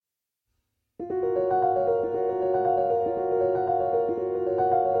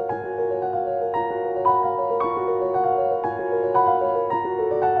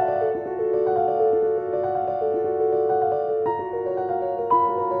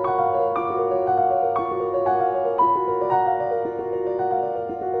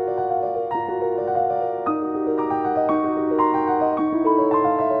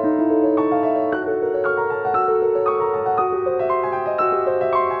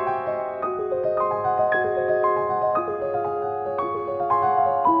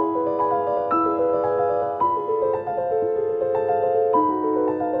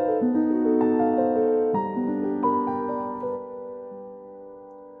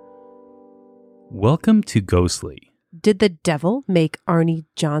Welcome to Ghostly. Did the devil make Arnie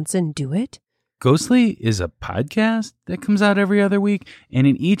Johnson do it? Ghostly is a podcast that comes out every other week, and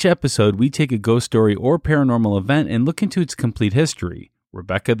in each episode, we take a ghost story or paranormal event and look into its complete history.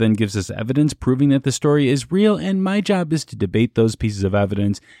 Rebecca then gives us evidence proving that the story is real, and my job is to debate those pieces of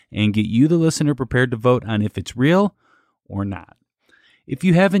evidence and get you, the listener, prepared to vote on if it's real or not. If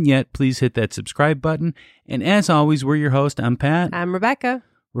you haven't yet, please hit that subscribe button. And as always, we're your host. I'm Pat. I'm Rebecca.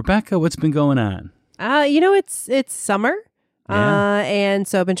 Rebecca, what's been going on? It's summer. Yeah. And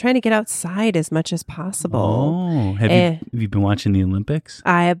so I've been trying to get outside as much as possible. Oh, have you been watching the Olympics?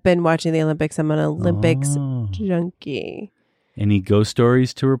 I have been watching the Olympics. I'm an Olympics junkie. Any ghost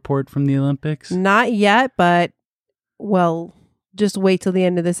stories to report from the Olympics? Not yet, but, well, just wait till the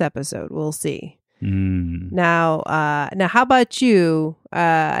end of this episode. We'll see. Now, how about you?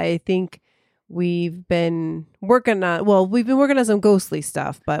 I think we've been working on some ghostly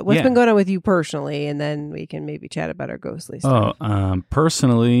stuff, but what's been going on with you personally? And then we can maybe chat about our ghostly stuff.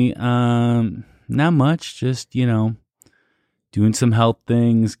 Personally, not much. Just, doing some health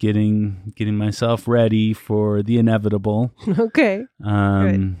things, getting myself ready for the inevitable. Okay.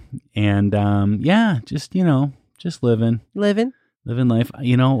 Good. And, just living life.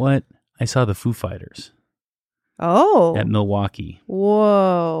 You know what? I saw the Foo Fighters. Oh. At Milwaukee.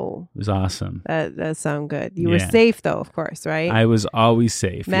 Whoa. It was awesome. That sounds good. You were safe, though, of course, right? I was always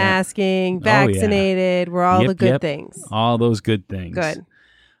safe. Masking, vaccinated, were all the good things. All those good things. Good.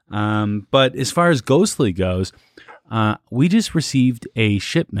 But as far as Ghostly goes, we just received a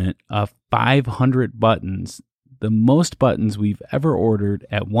shipment of 500 buttons, the most buttons we've ever ordered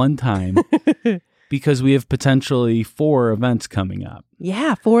at one time. Because we have potentially 4 events coming up.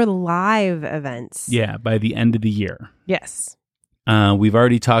 Yeah, 4 live events. Yeah, by the end of the year. Yes. We've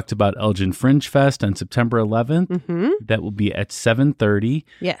already talked about Elgin Fringe Fest on September 11th. Mm-hmm. That will be at 7:30.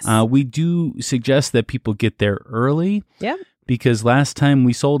 Yes. We do suggest that people get there early. Yeah. Because last time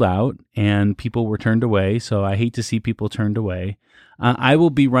we sold out and people were turned away. So I hate to see people turned away. I will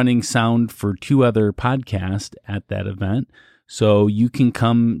be running sound for 2 other podcasts at that event. So you can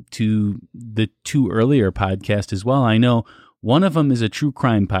come to the 2 earlier podcasts as well. I know one of them is a true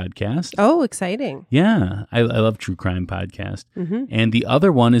crime podcast. Oh, exciting. Yeah, I love true crime podcast. Mm-hmm. And the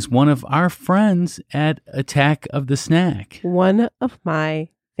other one is one of our friends at Attack of the Snack. One of my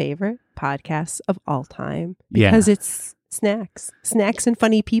favorite podcasts of all time. Because it's snacks and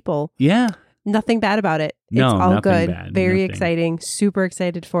funny people. Yeah. Nothing bad about it. No, it's all good. Bad. Very exciting. Super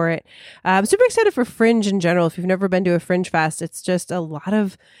excited for it. I'm super excited for Fringe in general. If you've never been to a Fringe Fest, it's just a lot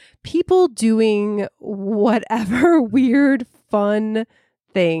of people doing whatever weird, fun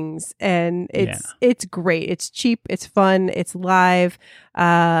things. And it's great. It's cheap. It's fun. It's live.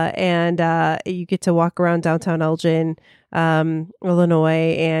 And you get to walk around downtown Elgin,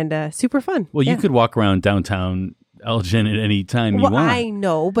 Illinois, and super fun. Well, you could walk around downtown Elgin at any time you want. I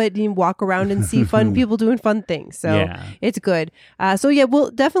know, but you walk around and see fun people doing fun things. So it's good. We'll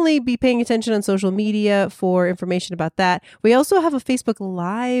definitely be paying attention on social media for information about that. We also have a Facebook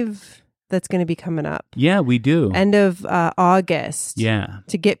Live that's going to be coming up. Yeah, we do. End of August. Yeah.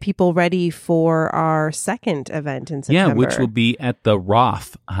 To get people ready for our second event in September. Yeah, which will be at the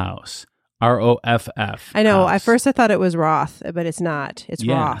Roth House. ROFF. I know. House. At first I thought it was Roth, but it's not. It's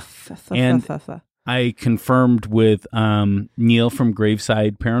Roth. And I confirmed with Neil from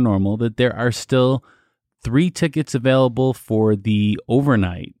Graveside Paranormal that there are still 3 tickets available for the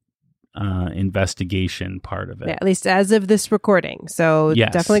overnight investigation part of it. Yeah, at least as of this recording. So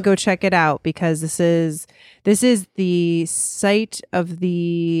definitely go check it out because this is the site of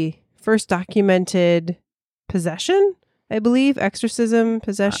the first documented possession. I believe exorcism,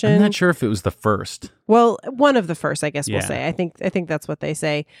 possession. I'm not sure if it was the first. Well, one of the first, I guess we'll say. I think that's what they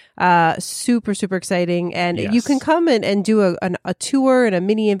say. Super, super exciting. And you can come in and do a tour and a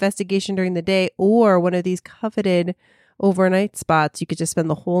mini investigation during the day, or one of these coveted overnight spots. You could just spend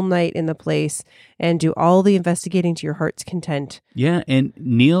the whole night in the place and do all the investigating to your heart's content. Yeah. And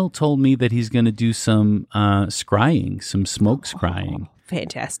Neil told me that he's going to do some scrying, some smoke scrying.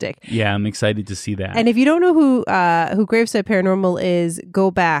 Fantastic. Yeah, I'm excited to see that. And if you don't know who Graveside Paranormal is,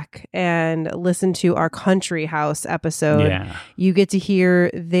 go back and listen to our Country House episode. Yeah. You get to hear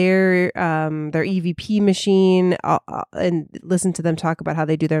their EVP machine and listen to them talk about how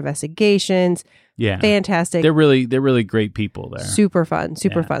they do their investigations. Yeah. Fantastic. They're really great people there. Super fun.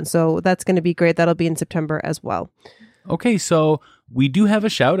 So that's going to be great. That'll be in September as well. Okay, so we do have a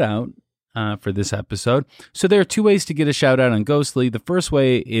shout out for this episode. So there are 2 ways to get a shout out on Ghostly. The first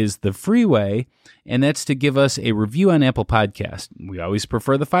way is the free way, and that's to give us a review on Apple Podcast. We always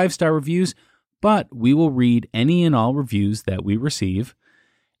prefer the 5-star reviews, but we will read any and all reviews that we receive.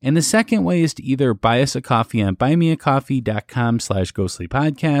 And the second way is to either buy us a coffee on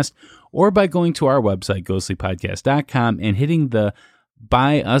buymeacoffee.com/ghostlypodcast or by going to our website, ghostlypodcast.com, and hitting the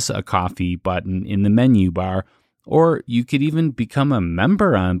Buy Us a Coffee button in the menu bar. Or you could even become a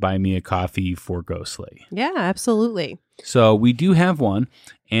member on Buy Me a Coffee for Ghostly. Yeah, absolutely. So we do have one,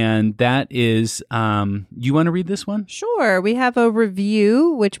 and that is, you want to read this one? Sure. We have a review,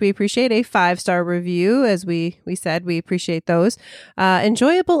 which we appreciate, a 5-star review. As we said, we appreciate those.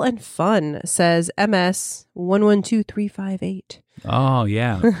 Enjoyable and fun, says MS112358. Oh,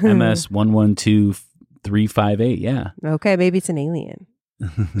 yeah. MS112358, yeah. Okay, maybe it's an alien.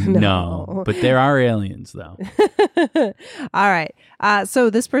 No, but there are aliens, though. All right.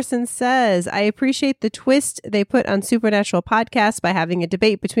 So this person says, I appreciate the twist they put on supernatural podcasts by having a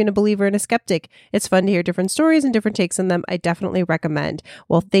debate between a believer and a skeptic. It's fun to hear different stories and different takes on them. I definitely recommend.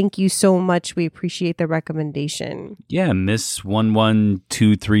 Well, thank you so much. We appreciate the recommendation. Yeah, Miss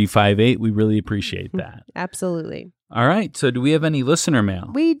 112358. We really appreciate that. Absolutely. All right. So do we have any listener mail?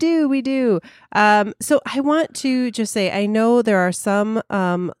 We do. So I want to just say, I know there are some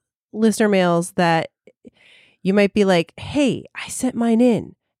listener mails that you might be like, hey, I sent mine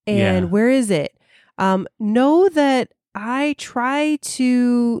in and where is it? Know that I try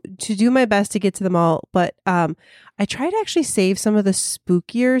to do my best to get to them all, but I try to actually save some of the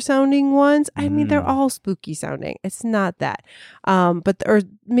spookier sounding ones. I mean, they're all spooky sounding. It's not that. Or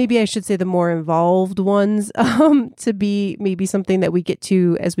maybe I should say the more involved ones to be maybe something that we get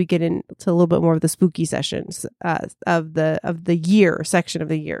to as we get into a little bit more of the spooky sessions of the year section of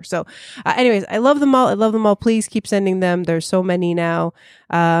the year. So anyways, I love them all. Please keep sending them. There's so many now.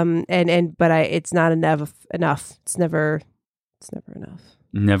 But it's not enough. It's never enough.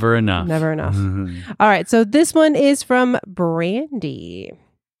 Never enough. Never enough. All right. So this one is from Brandy.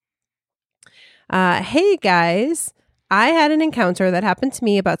 Hey guys, I had an encounter that happened to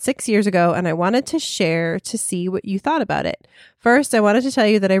me about 6 years ago, and I wanted to share to see what you thought about it. First, I wanted to tell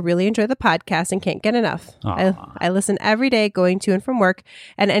you that I really enjoy the podcast and can't get enough. I listen every day going to and from work,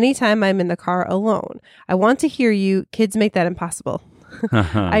 and anytime I'm in the car alone. I want to hear you. Kids make that impossible.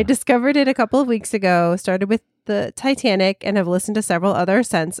 I discovered it a couple of weeks ago, started with the Titanic, and have listened to several others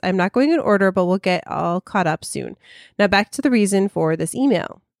since. I'm not going in order, but we'll get all caught up soon. Now back to the reason for this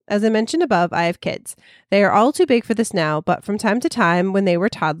email. As I mentioned above, I have kids. They are all too big for this now, but from time to time, when they were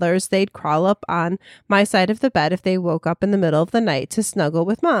toddlers, they'd crawl up on my side of the bed if they woke up in the middle of the night to snuggle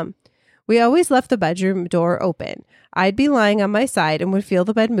with mom. We always left the bedroom door open. I'd be lying on my side and would feel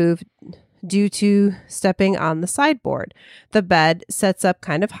the bed move due to stepping on the sideboard. The bed sets up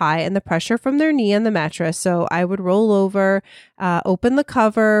kind of high and the pressure from their knee on the mattress, so I would roll over, open the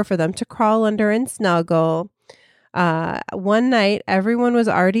cover for them to crawl under and snuggle. One night, everyone was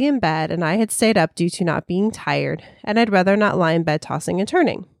already in bed and I had stayed up due to not being tired, and I'd rather not lie in bed tossing and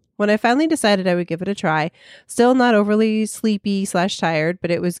turning. When I finally decided I would give it a try, still not overly sleepy/tired,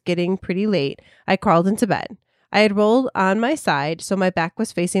 but it was getting pretty late, I crawled into bed. I had rolled on my side, so my back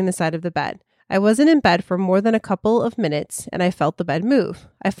was facing the side of the bed. I wasn't in bed for more than a couple of minutes, and I felt the bed move.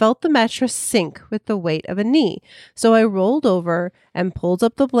 I felt the mattress sink with the weight of a knee, so I rolled over and pulled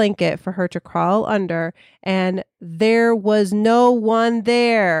up the blanket for her to crawl under, and there was no one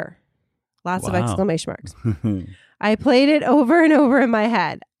there. Lots of exclamation marks. I played it over and over in my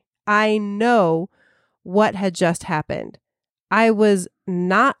head. I know what had just happened. I was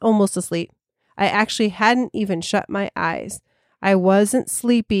not almost asleep. I actually hadn't even shut my eyes. I wasn't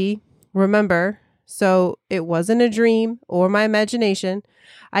sleepy, remember, so it wasn't a dream or my imagination.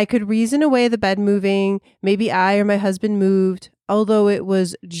 I could reason away the bed moving. Maybe I or my husband moved, although it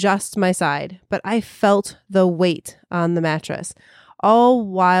was just my side. But I felt the weight on the mattress, all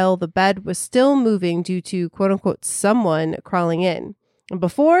while the bed was still moving due to, quote unquote, someone crawling in. And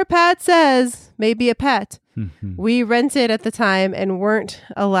before Pat says, maybe a pet, we rented at the time and weren't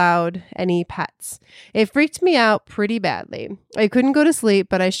allowed any pets. It freaked me out pretty badly. I couldn't go to sleep,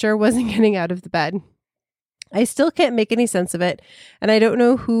 but I sure wasn't getting out of the bed. I still can't make any sense of it, and I don't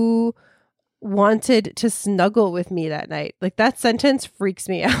know who wanted to snuggle with me that night. Like, that sentence freaks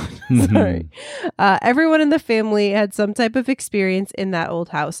me out. Sorry. Everyone in the family had some type of experience in that old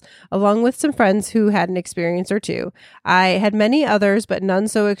house, along with some friends who had an experience or two. I had many others, but none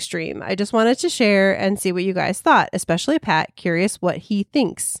so extreme. I just wanted to share and see what you guys thought, especially Pat, curious what he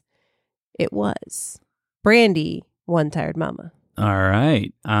thinks it was. Brandy, one tired mama. All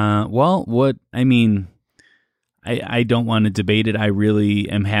right. I don't want to debate it. I really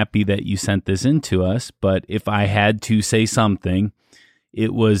am happy that you sent this in to us. But if I had to say something,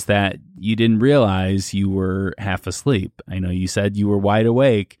 it was that you didn't realize you were half asleep. I know you said you were wide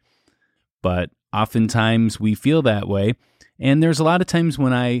awake, but oftentimes we feel that way. And there's a lot of times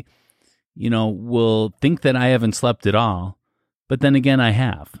when I, will think that I haven't slept at all, but then again, I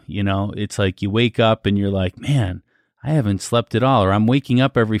have. It's like you wake up and you're like, man, I haven't slept at all, or I'm waking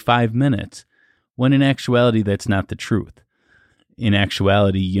up every 5 minutes, when in actuality, that's not the truth. In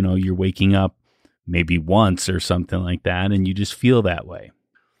actuality, you're waking up maybe once or something like that, and you just feel that way.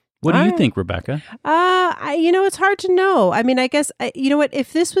 What do you think, Rebecca? It's hard to know. I mean, I guess,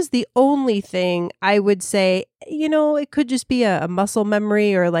 if this was the only thing, I would say, it could just be a muscle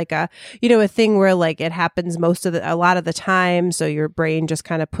memory or like a thing where like it happens a lot of the time. So your brain just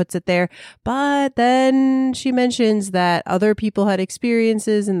kind of puts it there. But then she mentions that other people had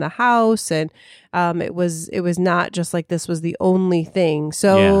experiences in the house, and it was not just like this was the only thing.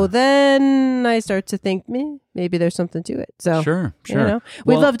 So then I start to think, maybe there's something to it. So sure.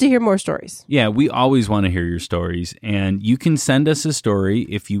 We'd love to hear more stories. Yeah, we always want to hear your stories, and you can send us a story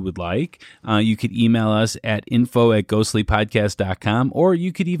if you would like. You could email us at info@ghostlypodcast.com, or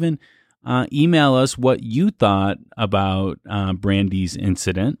you could even email us what you thought about Brandy's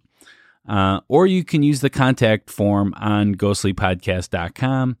incident, or you can use the contact form on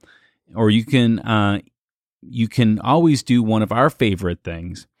ghostlypodcast.com, or you can always do one of our favorite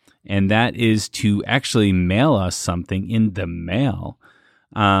things, and that is to actually mail us something in the mail.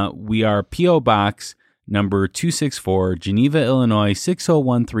 We are P.O. Box number 264, Geneva, Illinois,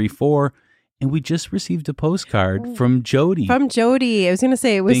 60134. And we just received a postcard from Jody. From Jody. I was going to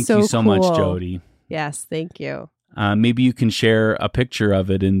say, it was so cool. Thank you so much, Jody. Yes, thank you. Maybe you can share a picture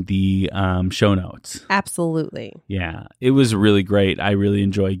of it in the show notes. Absolutely. Yeah, it was really great. I really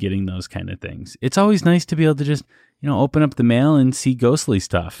enjoy getting those kind of things. It's always nice to be able to just, open up the mail and see ghostly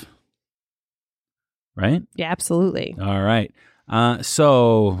stuff. Right? Yeah, absolutely. All right.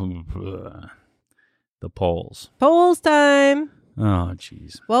 So the polls. Polls time. Oh,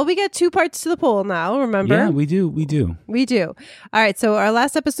 geez. Well, we got 2 parts to the poll now, remember? Yeah, we do. All right, so our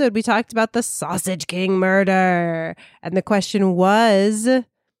last episode, we talked about the Sausage King murder. And the question was...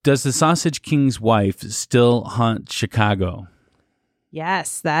 Does the Sausage King's wife still haunt Chicago?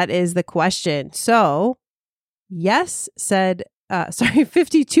 Yes, that is the question. So, yes said...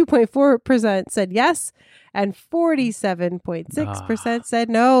 52.4% said yes, and 47.6% said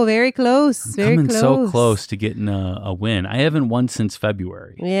no. Very close. Coming so close to getting a win. I haven't won since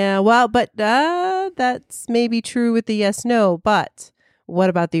February. Yeah, well, but that's maybe true with the yes/no. But what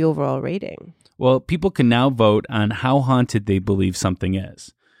about the overall rating? Well, people can now vote on how haunted they believe something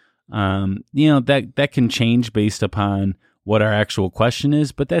is. That can change based upon what our actual question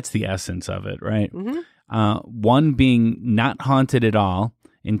is, but that's the essence of it, right? Mm-hmm. 1 being not haunted at all,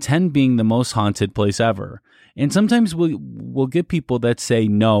 and 10 being the most haunted place ever. And sometimes we'll get people that say,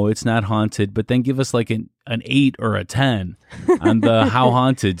 no, it's not haunted, but then give us like an 8 or a 10 on the how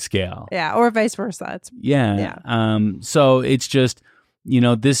haunted scale. Yeah, or vice versa. So it's just,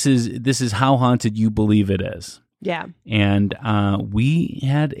 this is how haunted you believe it is. Yeah. And we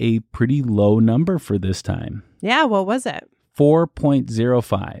had a pretty low number for this time. Yeah, what was it?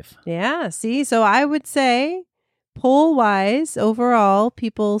 4.05. Yeah, see, so I would say poll-wise, overall,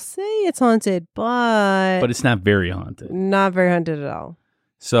 people say it's haunted, but it's not very haunted. Not very haunted at all.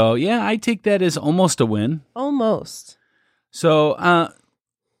 So, yeah, I take that as almost a win. Almost. So,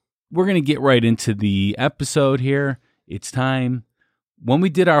 we're going to get right into the episode here. It's time. When we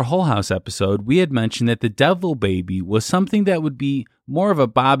did our Whole House episode, we had mentioned that the Devil Baby was something that would be more of a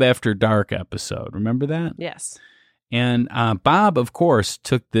Bob After Dark episode. Remember that? Yes. And Bob, of course,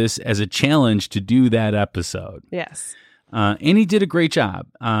 took this as a challenge to do that episode. Yes. And he did a great job.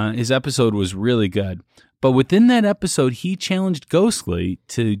 His episode was really good. But within that episode, he challenged Ghostly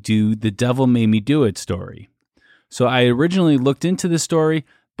to do the Devil Made Me Do It story. So I originally looked into the story,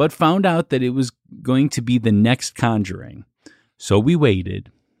 but found out that it was going to be the next Conjuring. So we waited,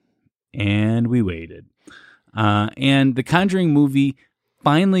 and we waited. And the Conjuring movie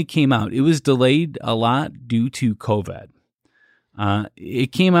finally came out. It was delayed a lot due to COVID.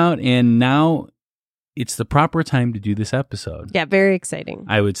 It came out, and now it's the proper time to do this episode. Yeah, very exciting,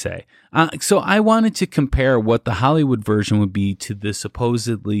 I would say. So I wanted to compare what the Hollywood version would be to the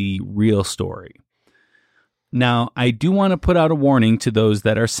supposedly real story. Now, I do want to put out a warning to those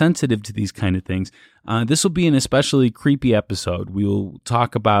that are sensitive to these kind of things. This will be an especially creepy episode. We will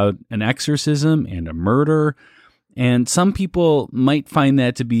talk about an exorcism and a murder, and some people might find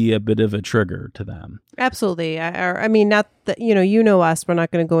that to be a bit of a trigger to them. Absolutely. I mean, not that, you know us, we're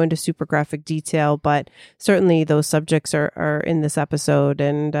not going to go into super graphic detail, but certainly those subjects are in this episode,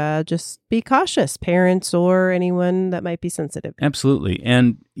 and just be cautious, parents or anyone that might be sensitive. Absolutely.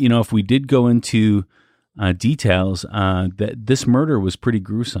 And, if we did go into details, that this murder was pretty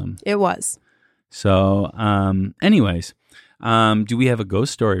gruesome. It was. So, anyways, Do we have a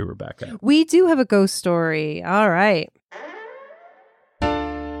ghost story, Rebecca? We do have a ghost story. All right.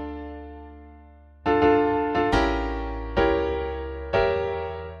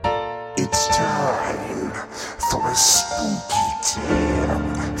 It's time for a spooky tale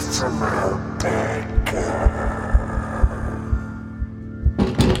from Rebecca.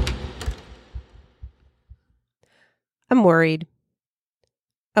 I'm worried.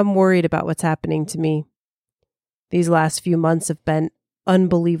 I'm worried about what's happening to me. These last few months have been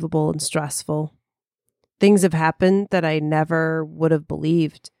unbelievable and stressful. Things have happened that I never would have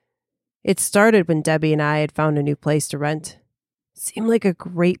believed. It started when Debbie and I had found a new place to rent. It seemed like a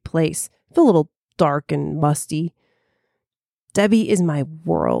great place. It's a little dark and musty. Debbie is my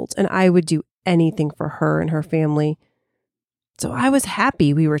world, and I would do anything for her and her family. So I was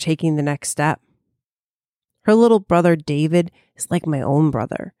happy we were taking the next step. Her little brother, David, is like my own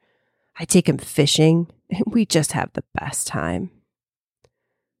brother. I take him fishing, and we just have the best time.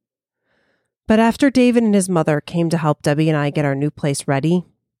 But after David and his mother came to help Debbie and I get our new place ready,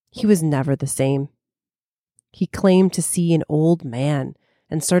 he was never the same. He claimed to see an old man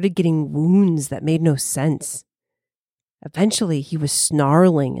and started getting wounds that made no sense. Eventually, he was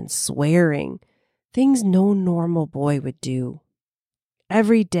snarling and swearing, things no normal boy would do.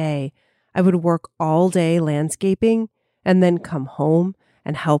 Every day, I would work all day landscaping and then come home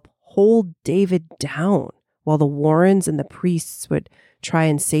and help hold David down while the Warrens and the priests would try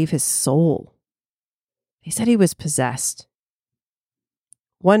and save his soul. They said he was possessed.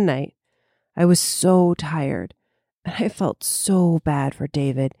 One night, I was so tired and I felt so bad for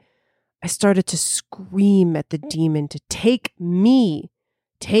David. I started to scream at the demon to take me,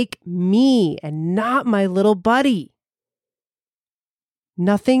 and not my little buddy.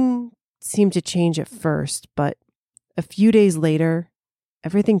 Nothing seemed to change at first, but a few days later,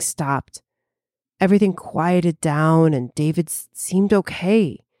 everything stopped. Everything quieted down and David seemed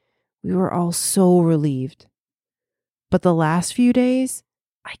okay. We were all so relieved. But the last few days,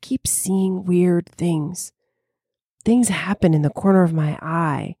 I keep seeing weird things. Things happen in the corner of my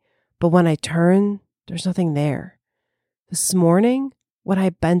eye, but when I turn, there's nothing there. This morning, when I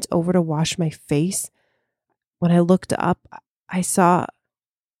bent over to wash my face, when I looked up, I saw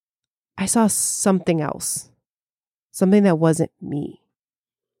something else, something that wasn't me.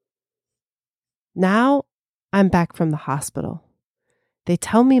 Now I'm back from the hospital. They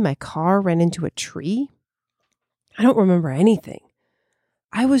tell me my car ran into a tree. I don't remember anything.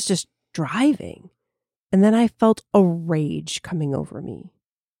 I was just driving, and then I felt a rage coming over me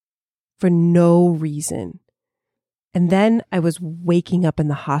for no reason. And then I was waking up in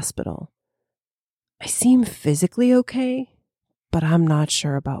the hospital. I seem physically okay, but I'm not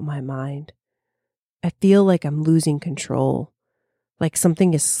sure about my mind. I feel like I'm losing control, like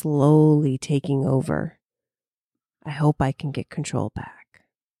something is slowly taking over. I hope I can get control back.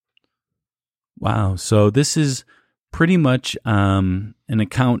 Wow. So this is pretty much an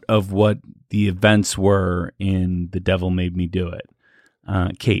account of what the events were in The Devil Made Me Do It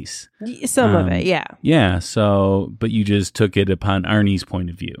case. Some of it, yeah. Yeah. So, but you just took it upon Arnie's point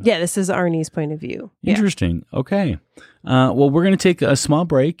of view. Yeah, this is Arnie's point of view. Interesting. Yeah. Okay. Well, we're going to take a small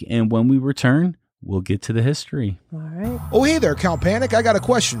break, and when we return, we'll get to the history. All right. Oh, hey there, Count Panic. I got a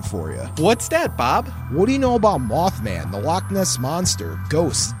question for you. What's that, Bob? What do you know about Mothman, the Loch Ness Monster,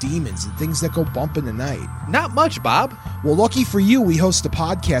 ghosts, demons, and things that go bump in the night? Not much, Bob. Well, lucky for you, we host a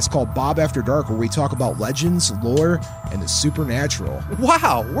podcast called Bob After Dark where we talk about legends, lore, and the supernatural.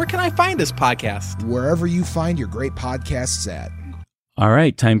 Wow. Where can I find this podcast? Wherever you find your great podcasts at. All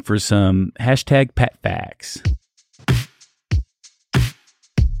right. Time for some hashtag pet facts.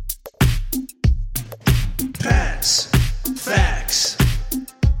 Pets, facts,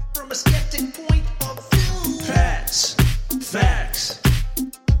 from a skeptic point of view. Pets, facts,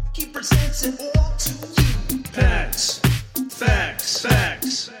 he presents it all to you. Pets, facts,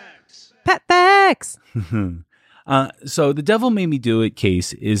 facts. Pet facts. So the Devil Made Me Do It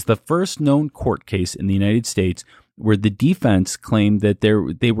case is the first known court case in the United States where the defense claimed that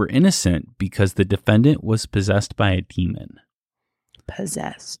they were innocent because the defendant was possessed by a demon.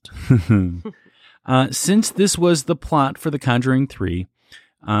 Possessed. Since this was the plot for The Conjuring 3,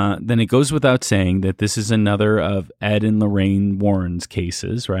 then it goes without saying that this is another of Ed and Lorraine Warren's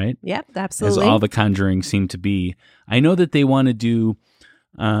cases, right? Yep, absolutely. As all The Conjuring seem to be. I know that they want to do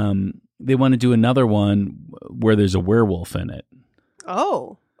another one where there's a werewolf in it.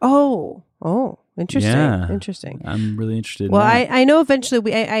 Oh. Interesting. Yeah. Interesting. I'm really interested in Well, that. I know eventually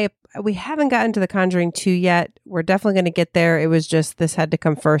we haven't gotten to The Conjuring 2 yet. We're definitely going to get there. It was just this had to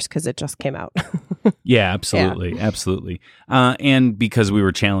come first because it just came out. Yeah, absolutely. Yeah. Absolutely. And because we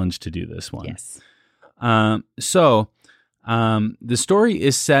were challenged to do this one. Yes. So The story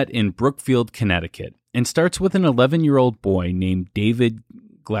is set in Brookfield, Connecticut, and starts with an 11-year-old boy named David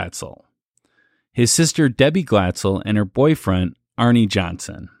Glatzel, his sister Debbie Glatzel, and her boyfriend Arnie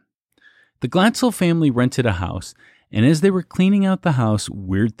Johnson. The Glatzel family rented a house, and as they were cleaning out the house,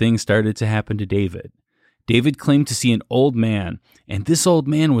 weird things started to happen to David. David claimed to see an old man, and this old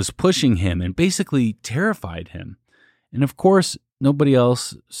man was pushing him and basically terrified him. And of course, nobody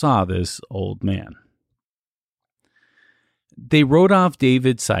else saw this old man. They wrote off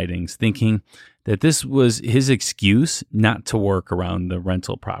David's sightings, thinking that this was his excuse not to work around the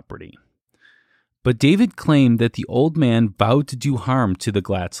rental property. But David claimed that the old man vowed to do harm to the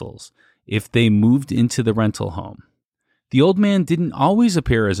Glatzels if they moved into the rental home. The old man didn't always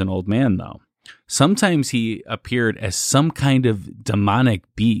appear as an old man, though. Sometimes he appeared as some kind of demonic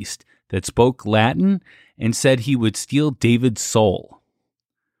beast that spoke Latin and said he would steal David's soul.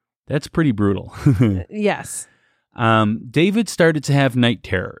 That's pretty brutal. Yes. David started to have night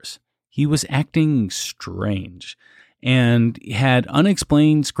terrors. He was acting strange and had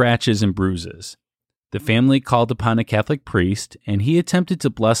unexplained scratches and bruises. The family called upon a Catholic priest, and he attempted to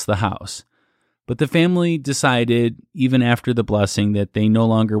bless the house. But the family decided, even after the blessing, that they no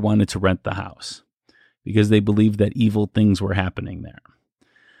longer wanted to rent the house because they believed that evil things were happening there.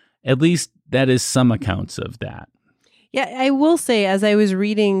 At least that is some accounts of that. Yeah, I will say, as I was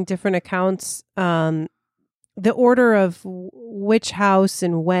reading different accounts, the order of which house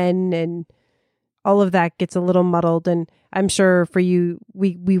and when and all of that gets a little muddled. And I'm sure for you,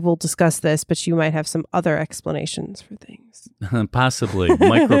 we will discuss this, but you might have some other explanations for things. Possibly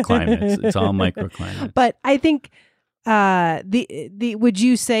microclimates. It's all microclimates. But I think would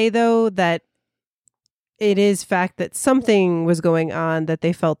you say though that it is fact that something was going on that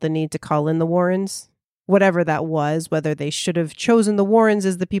they felt the need to call in the Warrens, whatever that was, whether they should have chosen the Warrens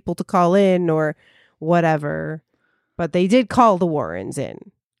as the people to call in or whatever, but they did call the Warrens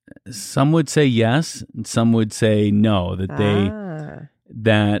in. Some would say yes, and some would say no,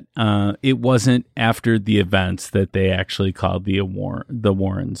 that it wasn't after the events that they actually called the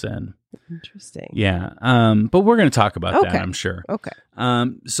Warrens in. Interesting. Yeah. But we're going to talk about that, I'm sure. Okay.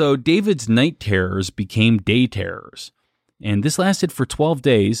 So David's night terrors became day terrors, and this lasted for 12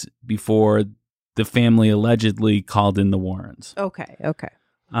 days before the family allegedly called in the Warrens. Okay.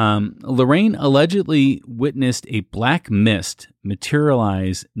 Lorraine allegedly witnessed a black mist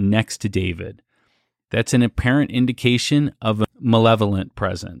materialize next to David. That's an apparent indication of a malevolent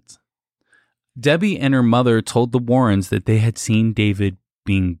presence. Debbie and her mother told the Warrens that they had seen David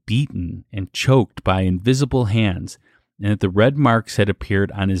being beaten and choked by invisible hands, and that the red marks had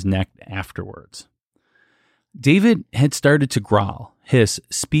appeared on his neck afterwards. David had started to growl, hiss,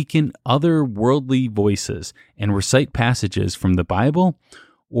 speak in otherworldly voices, and recite passages from the Bible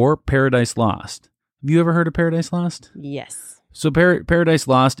or Paradise Lost. Have you ever heard of Paradise Lost? Yes. So Paradise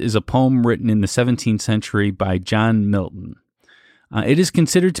Lost is a poem written in the 17th century by John Milton. It is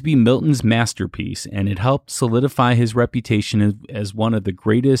considered to be Milton's masterpiece, and it helped solidify his reputation as one of the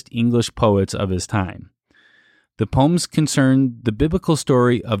greatest English poets of his time. The poems concern the biblical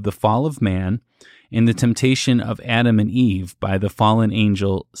story of the fall of man and the temptation of Adam and Eve by the fallen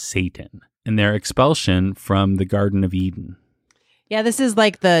angel Satan and their expulsion from the Garden of Eden. Yeah, this is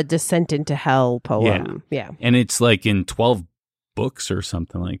like the Descent into Hell poem. Yeah. And it's like in 12 books or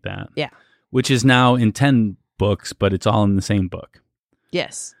something like that. Yeah. Which is now in 10 books, but it's all in the same book.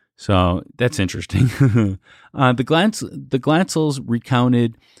 Yes. So that's interesting. The Glatzels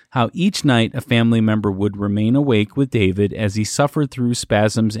recounted how each night a family member would remain awake with David as he suffered through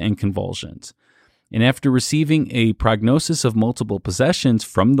spasms and convulsions. And after receiving a prognosis of multiple possessions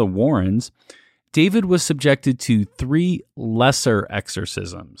from the Warrens, David was subjected to 3 lesser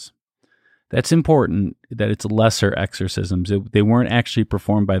exorcisms. That's important that it's lesser exorcisms. They weren't actually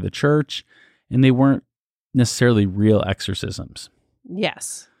performed by the church, and they weren't necessarily real exorcisms.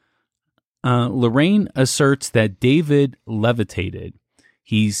 Yes. Lorraine asserts that David levitated.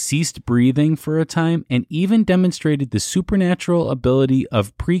 He ceased breathing for a time and even demonstrated the supernatural ability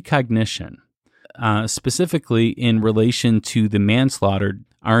of precognition, specifically in relation to the manslaughter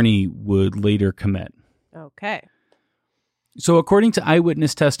Arnie would later commit. Okay. So according to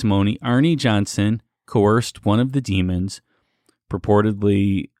eyewitness testimony, Arnie Johnson coerced one of the demons,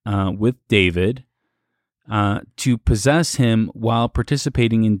 purportedly with David, to possess him while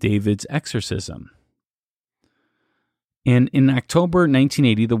participating in David's exorcism. And in October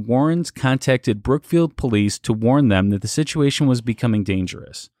 1980, the Warrens contacted Brookfield police to warn them that the situation was becoming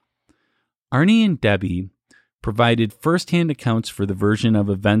dangerous. Arnie and Debbie provided firsthand accounts for the version of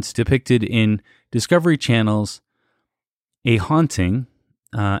events depicted in Discovery Channel's A Haunting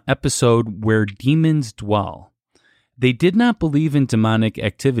episode Where Demons Dwell. They did not believe in demonic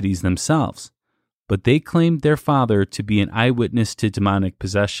activities themselves, but they claimed their father to be an eyewitness to demonic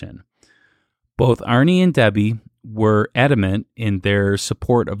possession. Both Arnie and Debbie were adamant in their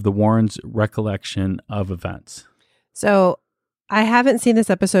support of the Warrens' recollection of events. So I haven't seen this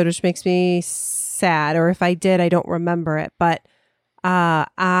episode, which makes me sad, or if I did, I don't remember it. But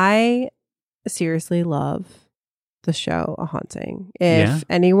I seriously love the show A Haunting. If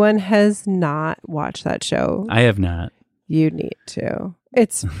anyone has not watched that show, I have not. You need to.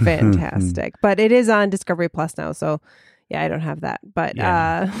 It's fantastic. But it is on Discovery Plus now, so yeah, I don't have that. But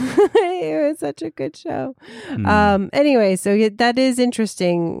it was such a good show. Anyway, so that is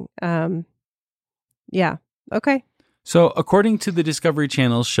interesting. Yeah. Okay. So according to the Discovery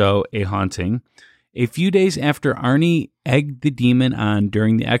Channel show A Haunting, a few days after Arnie egged the demon on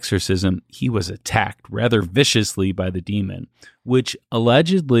during the exorcism, he was attacked rather viciously by the demon, which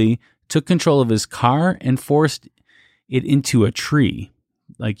allegedly took control of his car and forced it into a tree,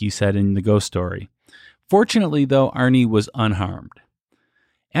 like you said in the ghost story. Fortunately, though, Arnie was unharmed.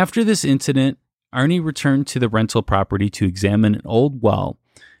 After this incident, Arnie returned to the rental property to examine an old well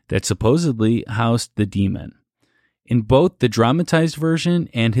that supposedly housed the demon. In both the dramatized version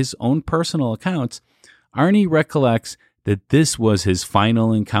and his own personal accounts, Arnie recollects that this was his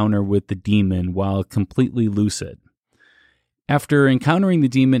final encounter with the demon while completely lucid. After encountering the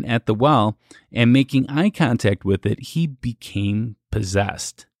demon at the well and making eye contact with it, he became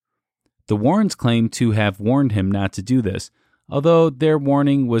possessed. The Warrens claim to have warned him not to do this, although their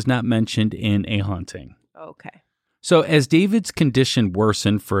warning was not mentioned in A Haunting. Okay. So as David's condition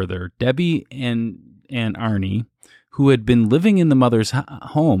worsened further, Debbie and Arnie, who had been living in the mother's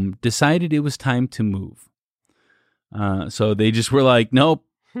home, decided it was time to move. So they just were like, nope,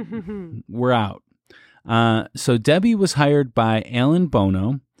 we're out. So Debbie was hired by Alan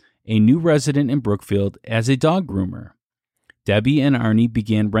Bono, a new resident in Brookfield, as a dog groomer. Debbie and Arnie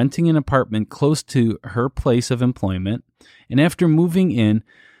began renting an apartment close to her place of employment, and after moving in,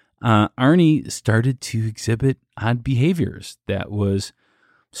 Arnie started to exhibit odd behaviors that was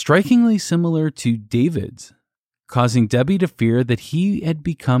strikingly similar to David's, causing Debbie to fear that he had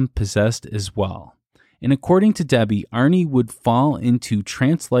become possessed as well. And according to Debbie, Arnie would fall into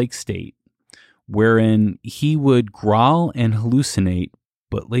trance-like state, wherein he would growl and hallucinate,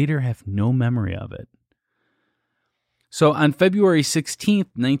 but later have no memory of it. So on February 16th,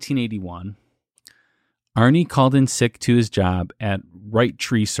 1981, Arnie called in sick to his job at Right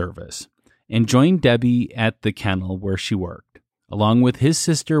Tree Service and joined Debbie at the kennel where she worked, along with his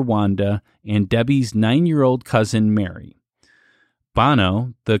sister Wanda and Debbie's 9-year-old cousin Mary.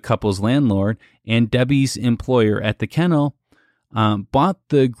 Bono, the couple's landlord, and Debbie's employer at the kennel, bought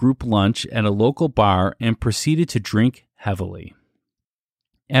the group lunch at a local bar and proceeded to drink heavily.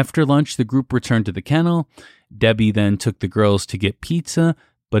 After lunch, the group returned to the kennel. Debbie then took the girls to get pizza,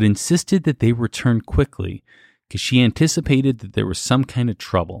 but insisted that they return quickly because she anticipated that there was some kind of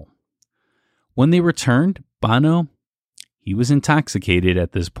trouble. When they returned, Bono, he was intoxicated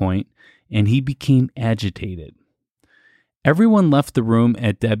at this point, and he became agitated. Everyone left the room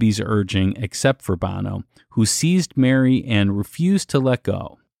at Debbie's urging except for Bono, who seized Mary and refused to let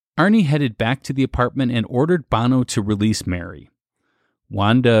go. Arnie headed back to the apartment and ordered Bono to release Mary.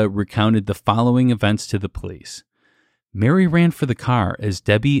 Wanda recounted the following events to the police. Mary ran for the car as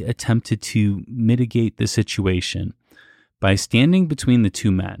Debbie attempted to mitigate the situation by standing between the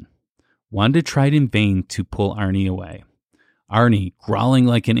two men. Wanda tried in vain to pull Arnie away. Arnie, growling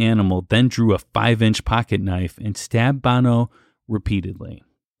like an animal, then drew a 5-inch pocket knife and stabbed Bono repeatedly.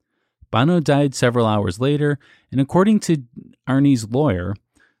 Bono died several hours later, and according to Arnie's lawyer,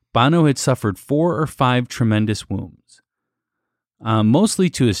 Bono had suffered 4 or 5 tremendous wounds, mostly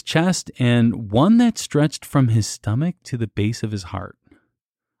to his chest and one that stretched from his stomach to the base of his heart.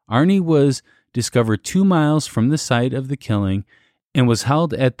 Arnie was discovered 2 miles from the site of the killing and was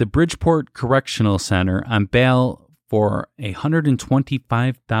held at the Bridgeport Correctional Center on bail for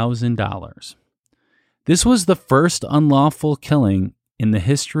 $125,000. This was the first unlawful killing in the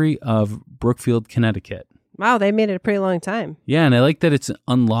history of Brookfield, Connecticut. Wow, they made it a pretty long time. Yeah, and I like that it's an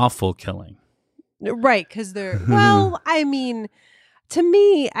unlawful killing. Right, because they're, well, I mean, to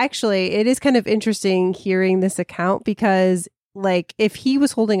me, actually, it is kind of interesting hearing this account because, like, if he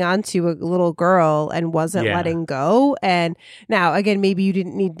was holding on to a little girl and wasn't letting go, and now, again, maybe you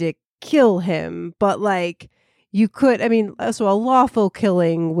didn't need to kill him, but, like, you could, I mean, so a lawful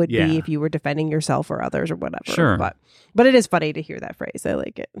killing would be if you were defending yourself or others or whatever. Sure. But it is funny to hear that phrase. I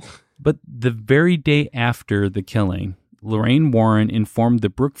like it. But the very day after the killing, Lorraine Warren informed the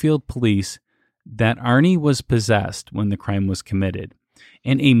Brookfield police that Arnie was possessed when the crime was committed.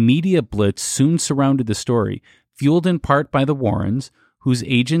 And a media blitz soon surrounded the story, fueled in part by the Warrens, whose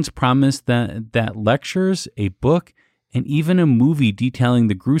agents promised that lectures, a book, and even a movie detailing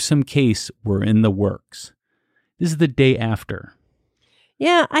the gruesome case were in the works. This is the day after.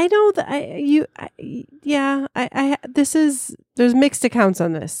 Yeah, I know that there's mixed accounts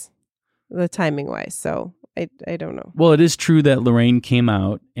on this, the timing wise. So I don't know. Well, it is true that Lorraine came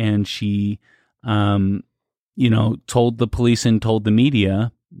out and she, told the police and told the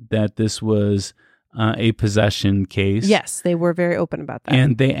media that this was a possession case. Yes, they were very open about that.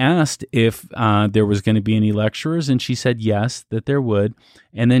 And they asked if there was going to be any lecturers, and she said yes, that there would.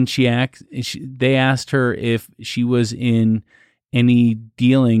 And then they asked her if she was in any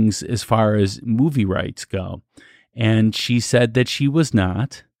dealings as far as movie rights go. And she said that she was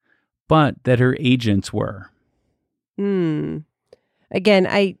not, but that her agents were. Again,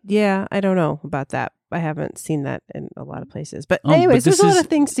 I don't know about that. I haven't seen that in a lot of places. But anyways, there's a lot of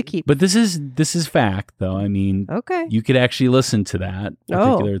things to keep. But this is fact, though. I mean, okay, you could actually listen to that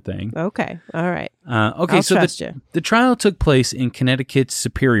particular thing. Okay, all right. Okay, I'll so trust you. The trial took place in Connecticut's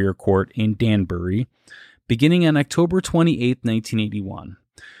Superior Court in Danbury, beginning on October 28, 1981.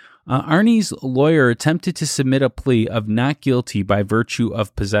 Arnie's lawyer attempted to submit a plea of not guilty by virtue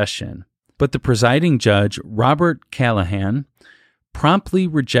of possession, but the presiding judge, Robert Callahan, promptly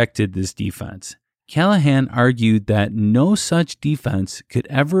rejected this defense. Callahan argued that no such defense could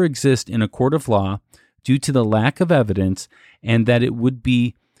ever exist in a court of law due to the lack of evidence, and that it would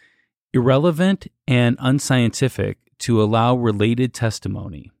be irrelevant and unscientific to allow related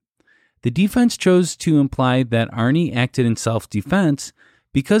testimony. The defense chose to imply that Arnie acted in self-defense.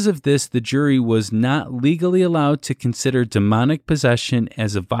 Because of this, the jury was not legally allowed to consider demonic possession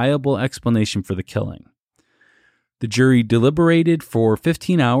as a viable explanation for the killing. The jury deliberated for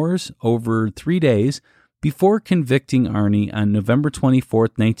 15 hours over 3 days before convicting Arnie on November 24,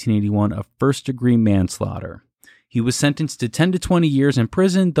 1981 of first-degree manslaughter. He was sentenced to 10 to 20 years in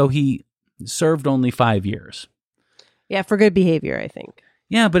prison, though he served only 5 years. Yeah, for good behavior, I think.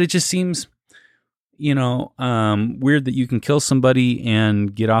 Yeah, but it just seems, weird that you can kill somebody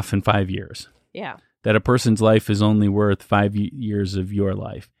and get off in 5 years. Yeah. That a person's life is only worth 5 years of your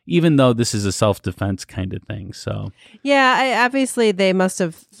life, even though this is a self-defense kind of thing. So yeah, obviously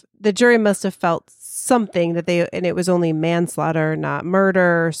the jury must have felt something and it was only manslaughter, not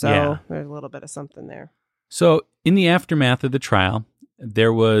murder. So there's a little bit of something there. So in the aftermath of the trial,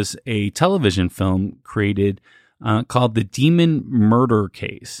 there was a television film created called The Demon Murder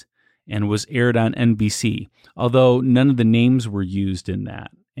Case and was aired on NBC, although none of the names were used in that.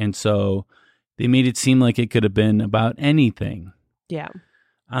 And so they made it seem like it could have been about anything. Yeah.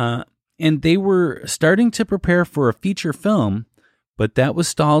 And they were starting to prepare for a feature film, but that was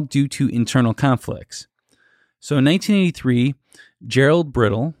stalled due to internal conflicts. So in 1983, Gerald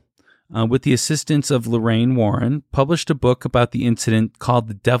Brittle, with the assistance of Lorraine Warren, published a book about the incident called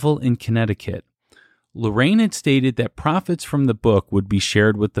The Devil in Connecticut. Lorraine had stated that profits from the book would be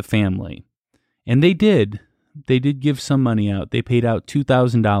shared with the family. And they did. They did give some money out. They paid out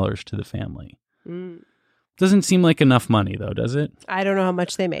 $2,000 to the family. Doesn't seem like enough money, though, does it? I don't know how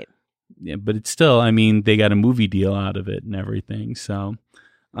much they made. Yeah, but it's still, they got a movie deal out of it and everything. So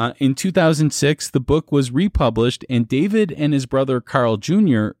in 2006, the book was republished, and David and his brother Carl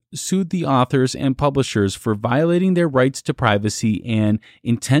Jr. sued the authors and publishers for violating their rights to privacy and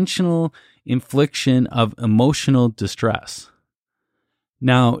intentional infliction of emotional distress.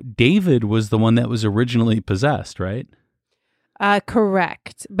 Now, David was the one that was originally possessed, right?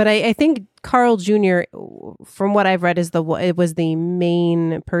 Correct. But I think Carl Jr., from what I've read, it was the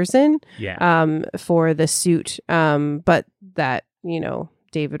main person for the suit. But that,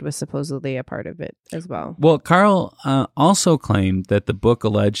 David was supposedly a part of it as well. Well, Carl also claimed that the book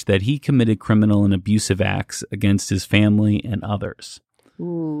alleged that he committed criminal and abusive acts against his family and others.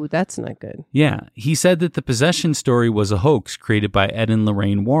 Ooh, that's not good. Yeah. He said that the possession story was a hoax created by Ed and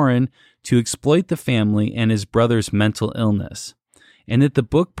Lorraine Warren to exploit the family and his brother's mental illness, and that the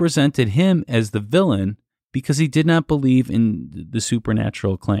book presented him as the villain because he did not believe in the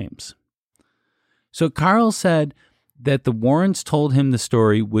supernatural claims. So Carl said that the Warrens told him the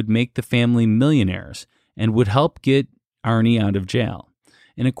story would make the family millionaires and would help get Arnie out of jail.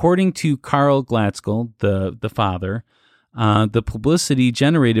 And according to Carl Glatzel, the father, the publicity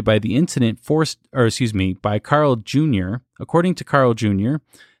generated by the incident by Carl Jr., according to Carl Jr.,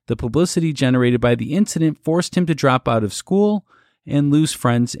 the publicity generated by the incident forced him to drop out of school and lose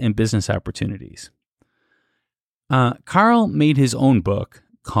friends and business opportunities. Carl made his own book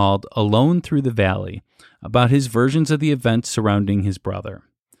called Alone Through the Valley about his versions of the events surrounding his brother.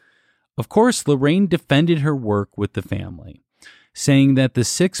 Of course, Lorraine defended her work with the family. saying that the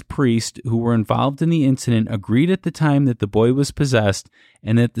 6 priests who were involved in the incident agreed at the time that the boy was possessed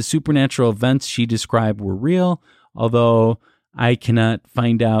and that the supernatural events she described were real, although I cannot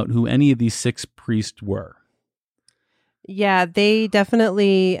find out who any of these 6 priests were. Yeah, they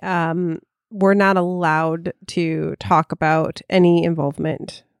definitely were not allowed to talk about any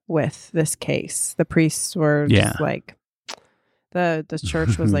involvement with this case. The priests were just like, the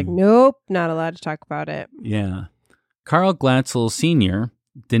church was like, nope, not allowed to talk about it. Yeah. Karl Glatzel Sr.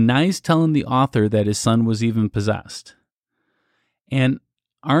 denies telling the author that his son was even possessed. And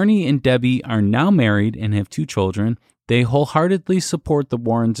Arnie and Debbie are now married and have 2 children. They wholeheartedly support the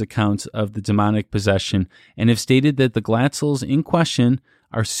Warrens' accounts of the demonic possession and have stated that the Glatzels in question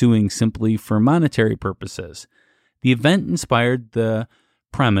are suing simply for monetary purposes. The event inspired the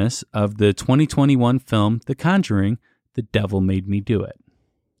premise of the 2021 film The Conjuring, The Devil Made Me Do It.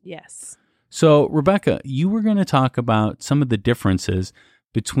 Yes. So, Rebecca, you were going to talk about some of the differences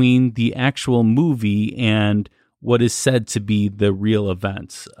between the actual movie and what is said to be the real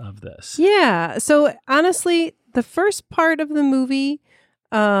events of this. Yeah. So, honestly, the first part of the movie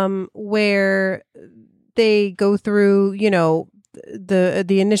where they go through, the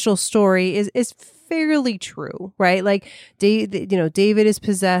initial story is fairly true, right? Like David is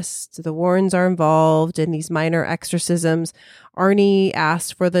possessed, the Warrens are involved in these minor exorcisms. Arnie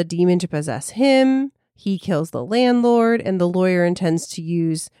asked for the demon to possess him. He kills the landlord, and the lawyer intends to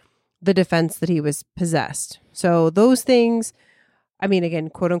use the defense that he was possessed. So those things, I mean, again,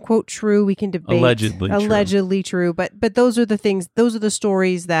 quote unquote true, we can debate. Allegedly true. But those are the things, those are the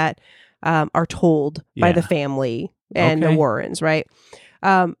stories that are told by the family and the Warrens, right?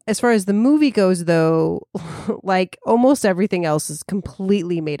 As far as the movie goes, though, like almost everything else is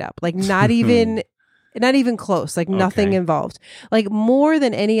completely made up. Like not even close. Like nothing involved. Like more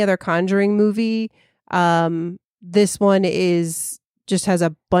than any other Conjuring movie, this one just has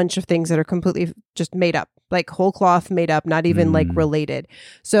a bunch of things that are completely just made up, like whole cloth made up, not even like related.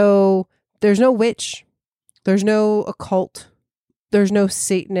 So there's no witch, there's no occult. There's no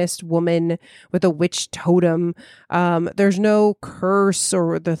Satanist woman with a witch totem. There's no curse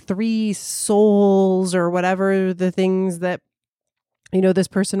or the 3 souls or whatever the things that this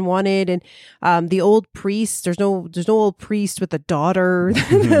person wanted. And the old priest, there's no old priest with a daughter.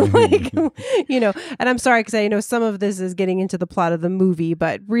 Like, and I'm sorry because I know some of this is getting into the plot of the movie,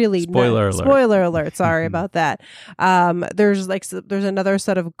 but really Spoiler alert. Sorry about that. There's another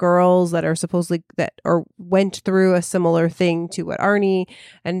set of girls that are supposedly went through a similar thing to what Arnie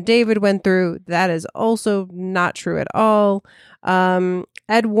and David went through. That is also not true at all.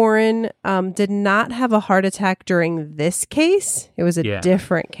 Ed Warren did not have a heart attack during this case. It was a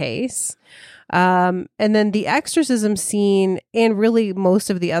different case. And then the exorcism scene and really most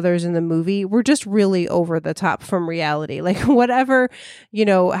of the others in the movie were just really over the top from reality. Like whatever,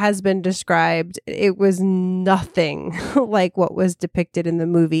 has been described, it was nothing like what was depicted in the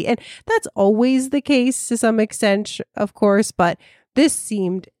movie. And that's always the case to some extent, of course, but this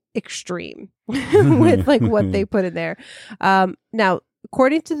seemed extreme with like what they put in there. Now,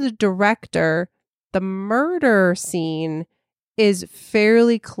 according to the director, the murder scene is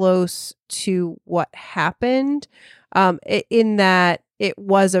fairly close to what happened, in that it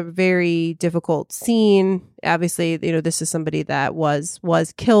was a very difficult scene. Obviously, this is somebody that was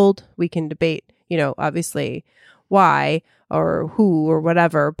killed. We can debate, obviously why or who or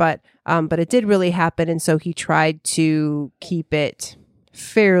whatever, but it did really happen, and so he tried to keep it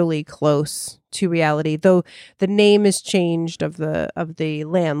fairly close to reality, though the name is changed of the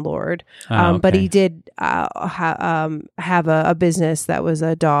landlord. But he did have a business that was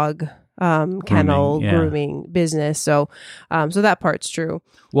a dog kennel grooming business. So that part's true.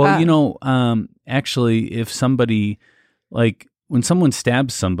 Well, actually, if somebody, like when someone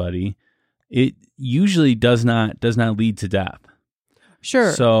stabs somebody, it usually does not lead to death.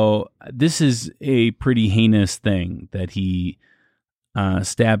 Sure. So this is a pretty heinous thing that he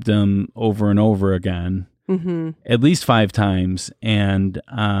stabbed him over and over again, at least 5 times, and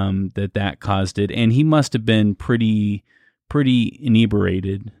that caused it. And he must have been pretty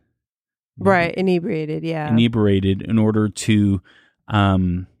inebriated. Right, inebriated, yeah. Inebriated in order to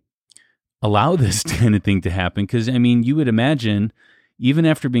allow this kind of thing to happen. Because, I mean, you would imagine, even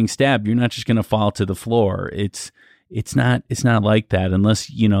after being stabbed, you're not just going to fall to the floor. It's not like that unless,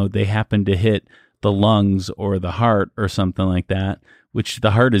 they happen to hit the lungs or the heart or something like that, which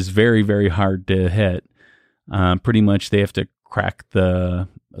the heart is very, very hard to hit. Pretty much they have to crack the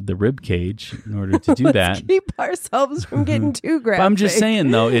rib cage in order to do that. Keep ourselves from getting too graphic. But I'm just saying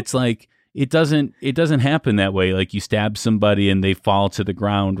though, it's like it doesn't happen that way. Like you stab somebody and they fall to the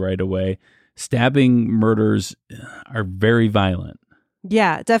ground right away. stabbing murders are very violent.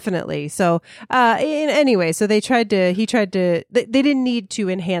 Yeah, definitely. So, anyway, so they didn't need to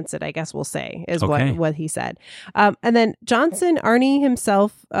enhance it, I guess we'll say, is Okay. what he said. And then Arnie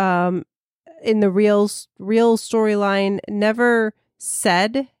himself, in the real storyline, never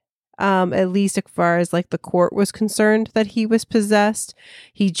said, at least as far as like the court was concerned, that he was possessed.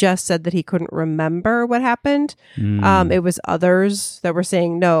 He just said that he couldn't remember what happened. It was others that were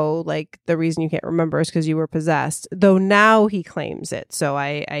saying, no, like the reason you can't remember is because you were possessed, though now he claims it. So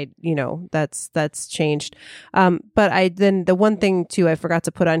I that's changed. But then the one thing too, I forgot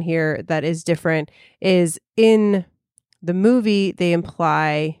to put on here that is different is in the movie, they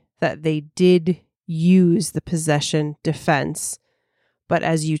imply that they did use the possession defense. But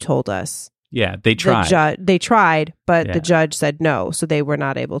as you told us, Yeah, they tried. they tried, but Yeah. the judge said no, so they were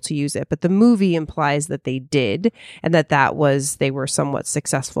not able to use it. But the movie implies that they did, and they were somewhat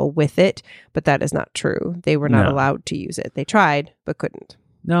successful with it. But that is not true. They were not No. allowed to use it. They tried, but couldn't.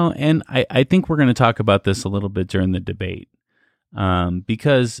 No, and I think we're going to talk about this a little bit during the debate.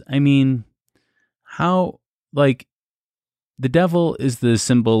 Because, I mean, how, like, the devil is the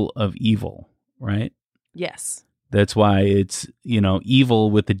symbol of evil, right? Yes. That's why it's,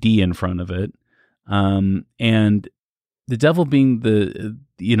 evil with a D in front of it. And the devil being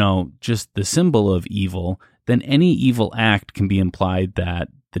just the symbol of evil, then any evil act can be implied that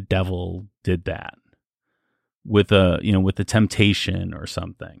the devil did that with a temptation or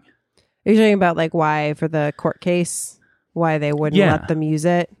something. Are you talking about like why for the court case, why they wouldn't Yeah. let them use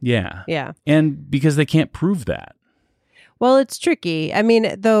it? Yeah. Yeah. And because they can't prove that. Well, it's tricky. I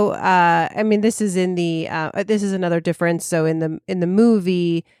mean, though. This is in the. This is another difference. So in the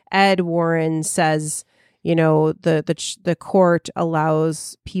movie, Ed Warren says, the court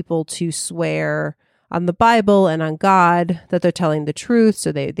allows people to swear on the Bible and on God that they're telling the truth.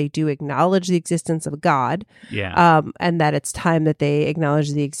 So they do acknowledge the existence of God. Yeah. And that it's time that they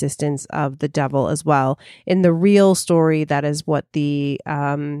acknowledge the existence of the devil as well. In the real story, that is what the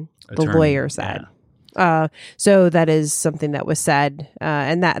Attorney, lawyer said. yeah. So that is something that was said,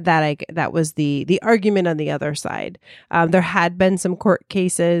 and that was the argument on the other side. There had been some court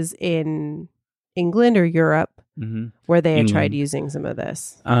cases in England or Europe where they had tried England. using some of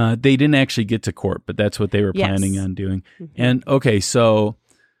this. They didn't actually get to court, but that's what they were Yes. planning on doing. And okay, so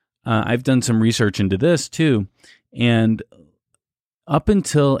I've done some research into this too, and up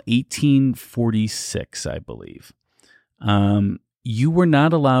until 1846, I believe, you were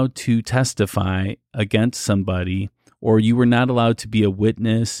not allowed to testify against somebody, or you were not allowed to be a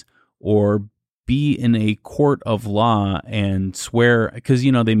witness or be in a court of law and swear, because,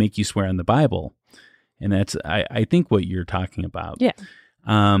 they make you swear on the Bible. And that's, I think, what you're talking about. Yeah.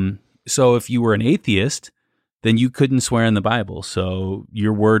 So if you were an atheist, then you couldn't swear on the Bible. So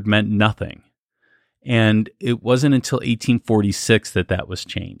your word meant nothing. And it wasn't until 1846 that was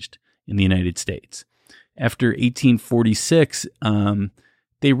changed in the United States. After 1846,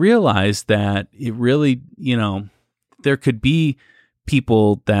 they realized that it really, there could be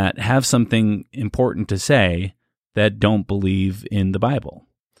people that have something important to say that don't believe in the Bible.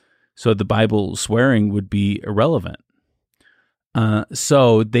 So the Bible swearing would be irrelevant.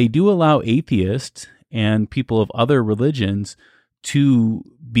 So they do allow atheists and people of other religions to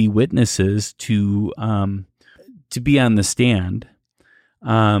be witnesses, to be on the stand,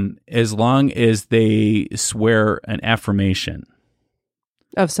 as long as they swear an affirmation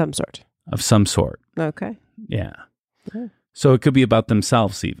Of some sort. of some sort. Okay. Yeah. Okay. So it could be about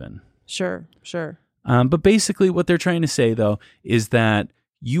themselves even. Sure. But basically what they're trying to say, though, is that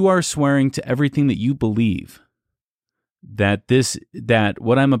you are swearing to everything that you believe, that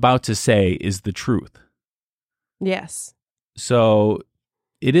what I'm about to say is the truth. Yes. So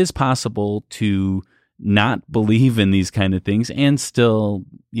it is possible to not believe in these kind of things and still,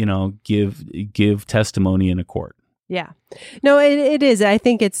 give testimony in a court. Yeah. No, it is. I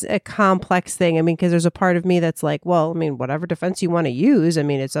think it's a complex thing. I mean, because there's a part of me that's like, well, I mean, whatever defense you want to use, I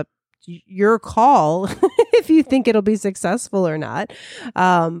mean, it's up your call if you think it'll be successful or not.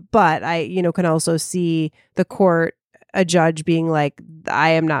 But I, can also see the court, a judge being like, I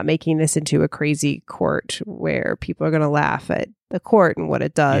am not making this into a crazy court where people are going to laugh at the court and what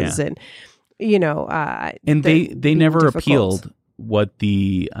it does. Yeah. And, And they being never difficult. appealed what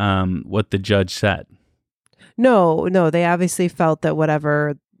the judge said. No, they obviously felt that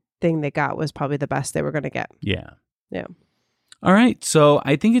whatever thing they got was probably the best they were going to get. Yeah. Yeah. All right. So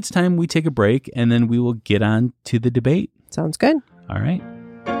I think it's time we take a break and then we will get on to the debate. Sounds good. All right.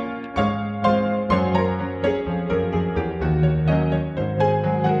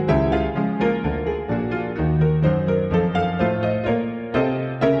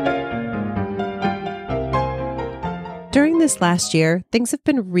 this last year, things have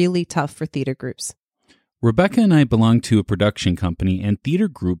been really tough for theater groups. Rebecca and I belong to a production company and theater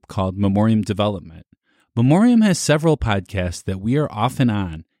group called Memoriam Development. Memoriam has several podcasts that we are often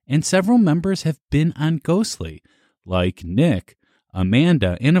on, and several members have been on Ghostly, like Nick,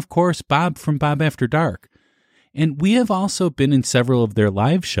 Amanda, and of course Bob from Bob After Dark. And we have also been in several of their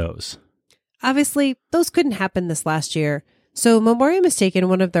live shows. Obviously, those couldn't happen this last year, so Memoriam has taken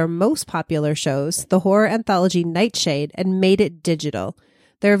one of their most popular shows, the horror anthology Nightshade, and made it digital.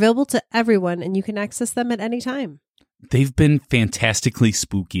 They're available to everyone, and you can access them at any time. They've been fantastically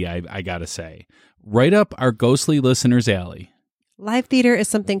spooky, I gotta say. Right up our Ghostly listeners' alley. Live theater is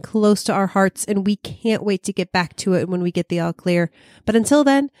something close to our hearts, and we can't wait to get back to it when we get the all clear. But until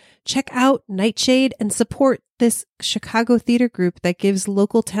then, check out Nightshade and support this Chicago theater group that gives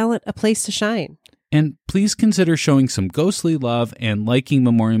local talent a place to shine. And please consider showing some Ghostly love and liking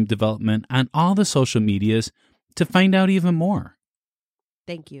Memoriam Development on all the social medias to find out even more.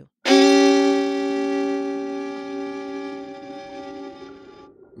 Thank you.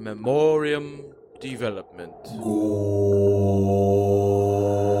 Memoriam Development.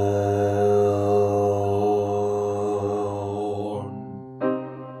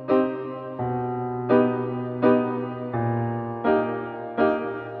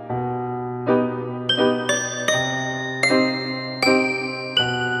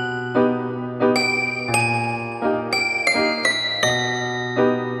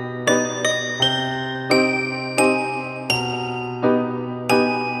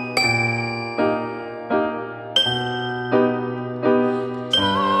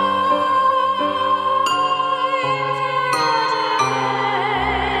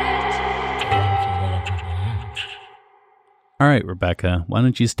 All right, Rebecca, why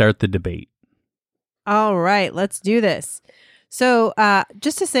don't you start the debate? All right, let's do this. So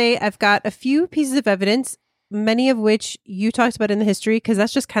just to say, I've got a few pieces of evidence, many of which you talked about in the history, because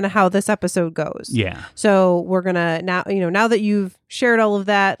that's just kind of how this episode goes. Yeah. So we're gonna now that you've shared all of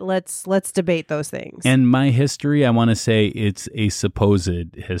that, let's debate those things. And my history, I want to say it's a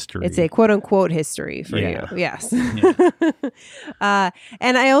supposed history. It's a quote unquote history for Yeah. you. Yes. Yeah.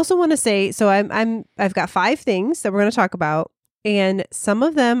 And I also want to say, so I've got 5 things that we're going to talk about, and some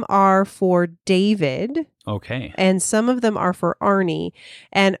of them are for David, Okay. and some of them are for Arnie.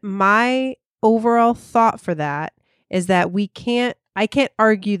 And my overall thought for that is that I can't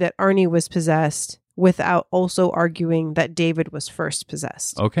argue that Arnie was possessed without also arguing that David was first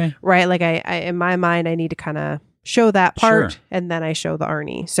possessed. Okay. Right? Like I in my mind, I need to kind of show that part, Sure. and then I show the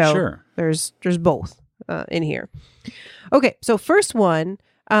Arnie. So Sure. there's both in here. Okay, so first one,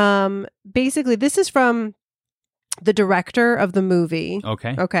 basically this is from the director of the movie.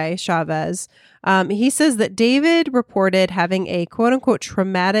 Okay. Chavez. He says that David reported having a quote unquote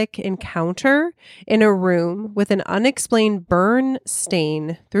traumatic encounter in a room with an unexplained burn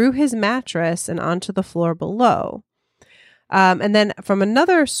stain through his mattress and onto the floor below. And then from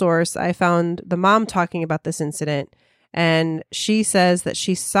another source, I found the mom talking about this incident, and she says that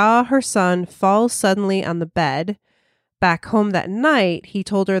she saw her son fall suddenly on the bed. Back home that night, he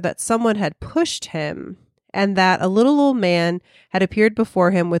told her that someone had pushed him, and that a little old man had appeared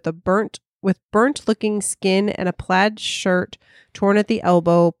before him with burnt looking skin and a plaid shirt torn at the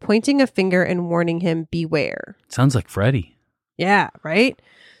elbow, pointing a finger and warning him, beware. Sounds like Freddy. Yeah, right?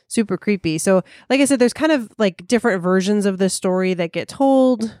 Super creepy. So, like I said, there's kind of like different versions of this story that get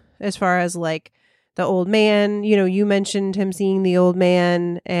told as far as like the old man. You know, you mentioned him seeing the old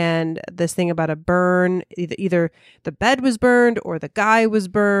man, and this thing about a burn. Either the bed was burned or the guy was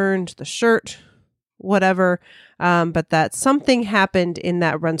burned, the shirt, whatever. But that something happened in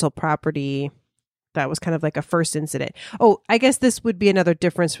that rental property that was kind of like a first incident. Oh, I guess this would be another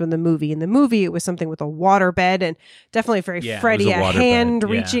difference from the movie. In the movie, it was something with a water bed, and definitely very Yeah, it Freddy, was a a water hand bed,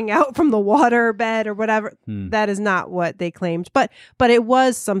 yeah. reaching out from the water bed or whatever. That is not what they claimed. But it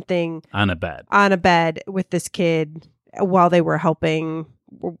was something On a bed. on a bed with this kid while they were helping,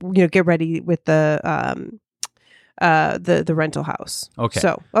 get ready with the rental house. Okay.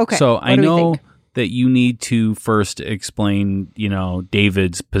 So So I what do we know think? that you need to first explain,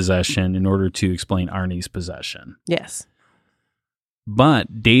 David's possession in order to explain Arnie's possession. Yes.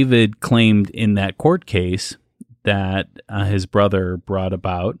 But David claimed in that court case that his brother brought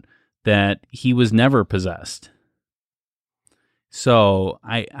about that he was never possessed. So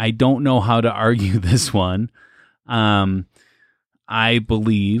I don't know how to argue this one. I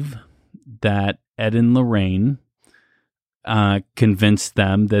believe that Ed and Lorraine convinced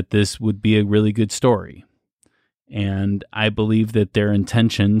them that this would be a really good story. And I believe that their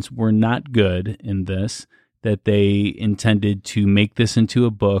intentions were not good in this, that they intended to make this into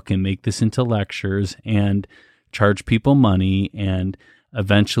a book and make this into lectures and charge people money, and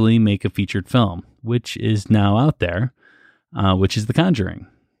eventually make a featured film, which is now out there, which is The Conjuring.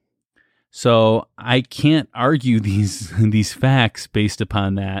 So I can't argue these facts based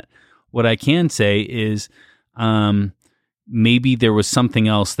upon that. What I can say is maybe there was something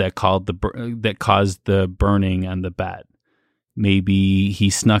else that caused the burning on the bed. Maybe he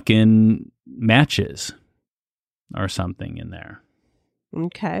snuck in matches or something in there.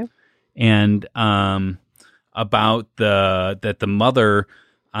 Okay. And about that the mother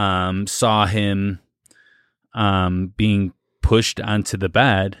saw him being pushed onto the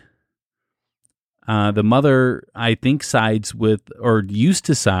bed. The mother, I think, sides with, or used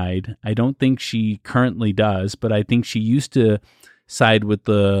to side. I don't think she currently does, but I think she used to side with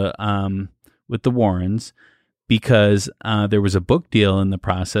the Warrens because there was a book deal in the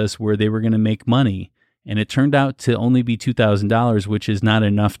process where they were going to make money, and it turned out to only be $2,000, which is not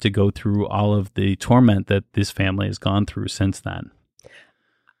enough to go through all of the torment that this family has gone through since then.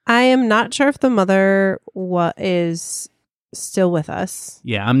 I am not sure if the mother is still with us.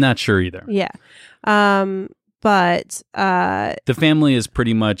 Yeah, I'm not sure either. Yeah. But the family has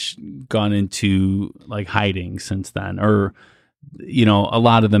pretty much gone into like hiding since then, or a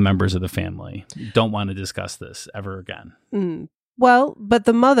lot of the members of the family don't want to discuss this ever again. Well, but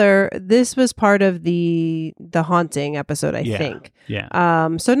the mother, this was part of the haunting episode, I think.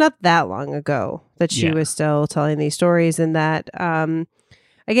 Yeah. So not that long ago that she was still telling these stories, and that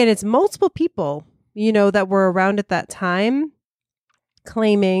again, it's multiple people, that were around at that time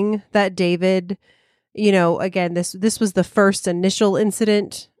claiming that David, again, this was the first initial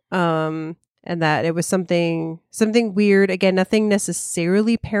incident, and that it was something weird. Again, nothing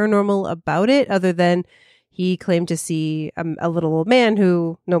necessarily paranormal about it, other than he claimed to see a little old man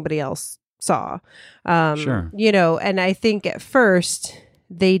who nobody else saw. Sure. And I think at first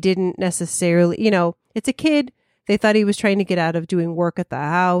they didn't necessarily, it's a kid. They thought he was trying to get out of doing work at the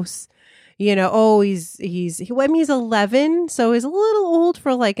house. He's 11, so he's a little old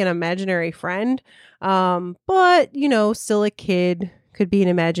for like an imaginary friend. But still a kid, could be an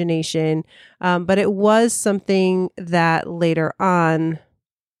imagination. But it was something that later on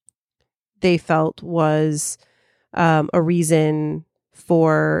they felt was a reason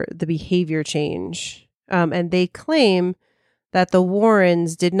for the behavior change. And they claim that the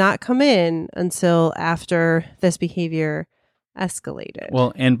Warrens did not come in until after this behavior escalated.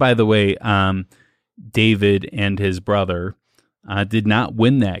 Well, and by the way, David and his brother did not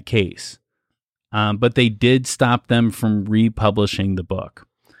win that case, but they did stop them from republishing the book.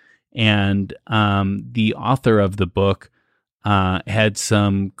 And the author of the book had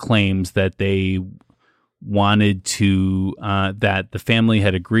some claims that they wanted to, that the family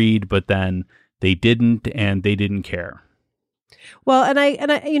had agreed, but then they didn't, and they didn't care. Well, and I,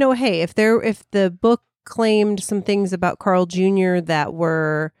 hey, if the book claimed some things about Carl Jr. that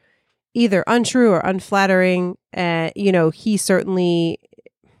were either untrue or unflattering, he certainly,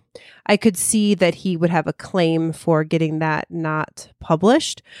 I could see that he would have a claim for getting that not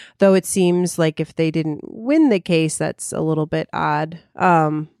published, though it seems like if they didn't win the case, that's a little bit odd.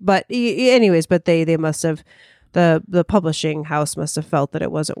 But anyways, they must have, the publishing house must have felt that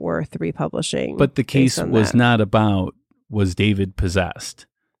it wasn't worth republishing. But the case was not about, was David possessed?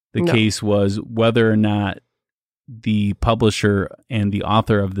 The case was whether or not the publisher and the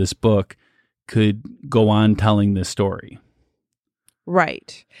author of this book could go on telling this story.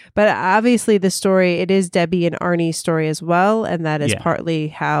 Right. But obviously the story, it is Debbie and Arnie's story as well. And that is Yeah. partly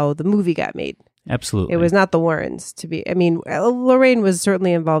how the movie got made. Absolutely. It was not the Warrens to be. I mean, Lorraine was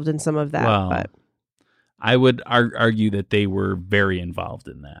certainly involved in some of that. Well, but I would argue that they were very involved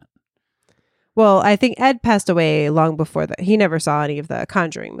in that. well, I think Ed passed away long before that. He never saw any of the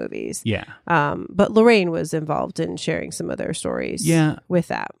Conjuring movies. Yeah. But Lorraine was involved in sharing some of their stories with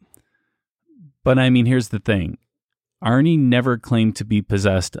that. But I mean, here's the thing. Arnie never claimed to be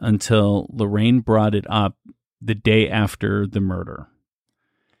possessed until Lorraine brought it up the day after the murder.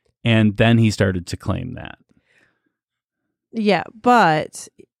 And then he started to claim that. Yeah, but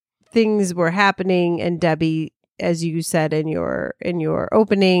things were happening, and Debbie, as you said in your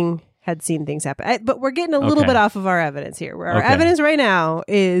opening, had seen things happen. But we're getting a little bit off of our evidence here. Our evidence right now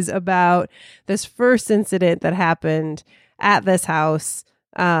is about this first incident that happened at this house,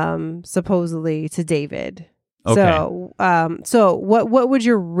 supposedly to David. Okay. So what would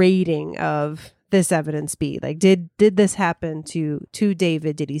your rating of this evidence be? Like, did this happen to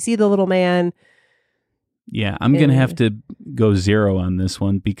David? Did he see the little man? Yeah, I'm going to have to go 0 on this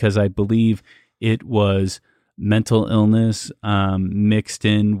one because I believe it was mental illness mixed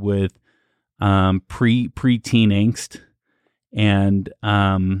in with preteen angst. And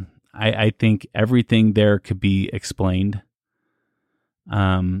I think everything there could be explained.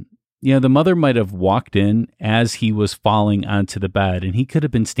 The mother might have walked in as he was falling onto the bed, and he could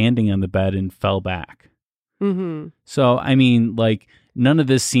have been standing on the bed and fell back. Mm-hmm. So, I mean, like, none of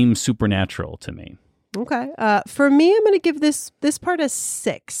this seems supernatural to me. Okay. For me, I'm going to give this part a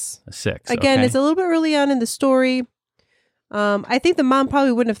 6. A 6. Again, okay. it's a little bit early on in the story. I think the mom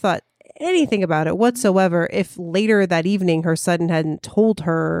probably wouldn't have thought anything about it whatsoever if later that evening her son hadn't told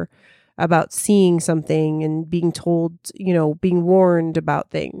her about seeing something and being told, being warned about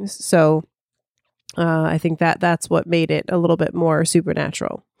things. So I think that's what made it a little bit more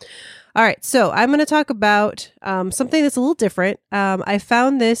supernatural. All right. So I'm going to talk about something that's a little different. I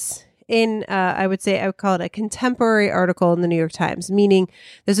found this in, I would call it a contemporary article in the New York Times, meaning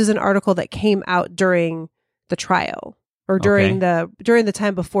this is an article that came out during the trial or during the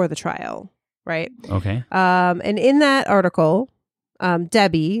time before the trial. Right. Okay. And in that article,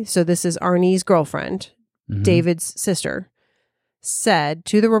 Debbie, so this is Arnie's girlfriend, Mhm. David's sister, said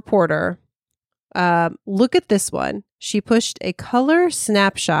to the reporter, look at this one. She pushed a color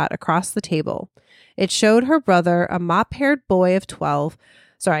snapshot across the table. It showed her brother, a mop-haired boy of 12,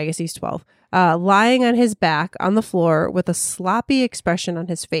 sorry, I guess he's 12, lying on his back on the floor with a sloppy expression on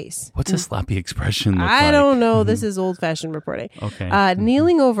his face. What's a sloppy expression look like? I don't know. This is old-fashioned reporting. Okay.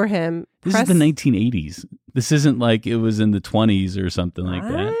 Kneeling over him. This is the 1980s. This isn't like it was in the 20s or something like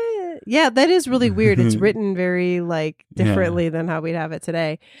that. Yeah, that is really weird. It's written very differently than how we'd have it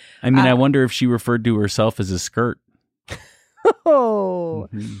today. I mean, I wonder if she referred to herself as a skirt. Oh,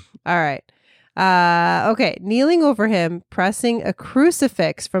 all right. Okay. Kneeling over him, pressing a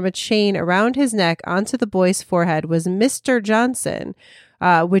crucifix from a chain around his neck onto the boy's forehead was Mr. Johnson,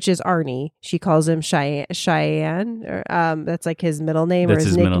 which is Arnie. She calls him Cheyenne. Or, that's like his middle name That's or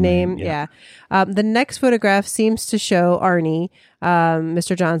his middle nickname. name, yeah. The next photograph seems to show Arnie,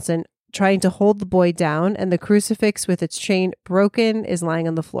 Mr. Johnson, trying to hold the boy down, and the crucifix with its chain broken is lying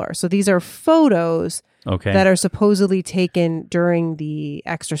on the floor. So these are photos that are supposedly taken during the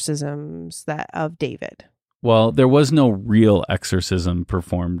exorcisms of David. Well, there was no real exorcism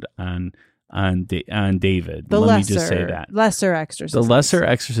performed on David. Let me just say that. Lesser exorcisms. The lesser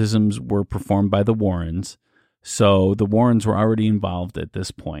exorcisms were performed by the Warrens. So the Warrens were already involved at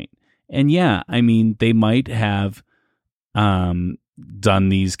this point. And yeah, I mean, they might have done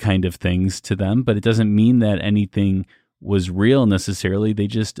these kind of things to them, but it doesn't mean that anything was real necessarily. They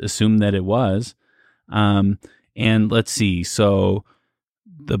just assumed that it was. And let's see. So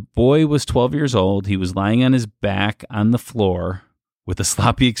the boy was 12 years old. He was lying on his back on the floor with a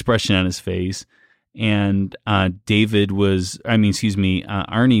sloppy expression on his face. And Arnie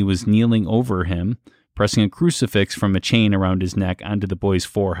was kneeling over him, pressing a crucifix from a chain around his neck onto the boy's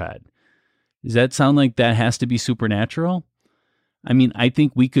forehead. Does that sound like that has to be supernatural? I mean, I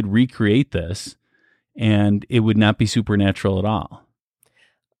think we could recreate this and it would not be supernatural at all.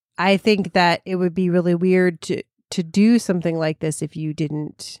 I think that it would be really weird to do something like this if you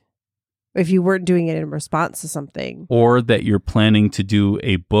weren't doing it in response to something. Or that you're planning to do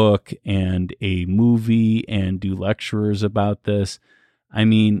a book and a movie and do lectures about this. I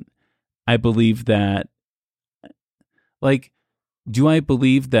mean, I believe that, do I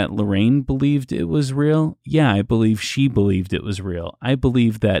believe that Lorraine believed it was real? Yeah, I believe she believed it was real. I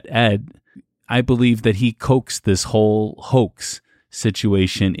believe that he coaxed this whole hoax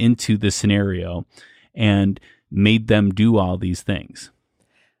situation into the scenario and made them do all these things.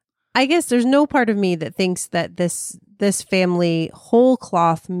 I guess there's no part of me that thinks that this family whole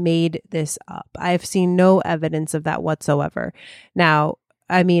cloth made this up. I've seen no evidence of that whatsoever. Now,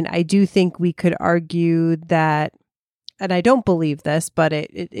 I mean, I do think we could argue that, and I don't believe this, but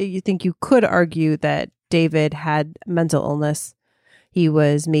you think you could argue that David had mental illness. He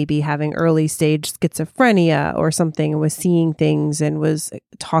was maybe having early stage schizophrenia or something, and was seeing things and was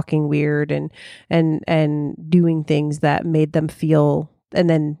talking weird and doing things that made them feel. And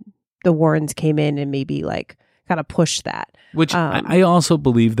then the Warrens came in and maybe kind of pushed that. Which I also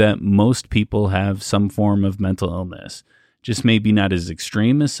believe that most people have some form of mental illness, just maybe not as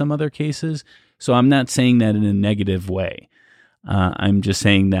extreme as some other cases. So I'm not saying that in a negative way. I'm just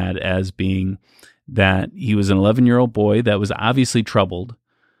saying that as being that he was an 11-year-old boy that was obviously troubled.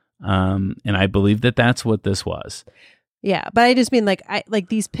 And I believe that that's what this was. Yeah. But I just mean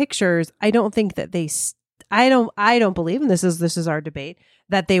these pictures, I don't think that I don't believe, and this is our debate,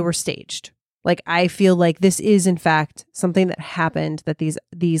 that they were staged. Like, I feel like this is in fact something that happened, that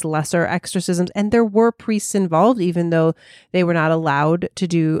these lesser exorcisms, and there were priests involved, even though they were not allowed to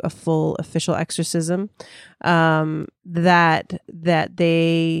do a full official exorcism, that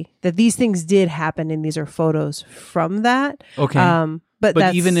these things did happen, and these are photos from that. Okay. But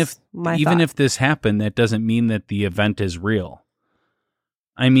that's even if my thought. if this happened, that doesn't mean that the event is real.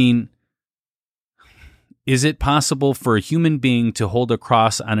 I mean, is it possible for a human being to hold a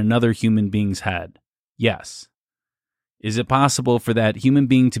cross on another human being's head? Yes. Is it possible for that human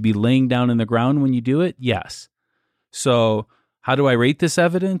being to be laying down in the ground when you do it? Yes. So how do I rate this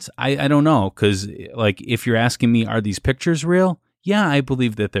evidence? I don't know, because like, if you're asking me, are these pictures real? Yeah, I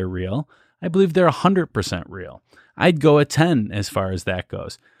believe that they're real. I believe they're 100% real. I'd go a 10 as far as that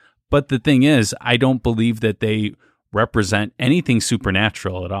goes. But the thing is, I don't believe that they represent anything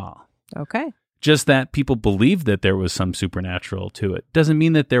supernatural at all. Okay. Just that people believe that there was some supernatural to it doesn't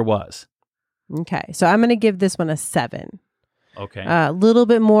mean that there was. Okay. So I'm going to give this one a 7. Okay. A little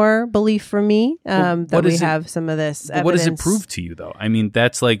bit more belief for me that we have some of this evidence. What does it prove to you, though? I mean,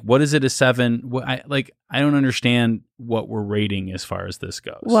 that's like, what is it a 7? I don't understand what we're rating as far as this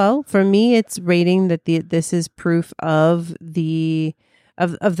goes. Well, for me, it's rating that this is proof of this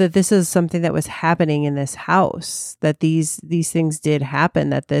is something that was happening in this house, that these things did happen,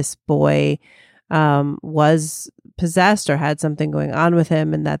 that this boy was possessed or had something going on with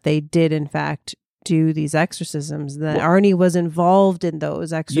him, and that they did in fact do these exorcisms, that Arnie was involved in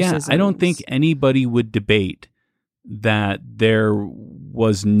those exorcisms. Yeah, I don't think anybody would debate that there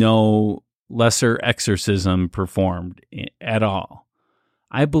was no lesser exorcism performed at all.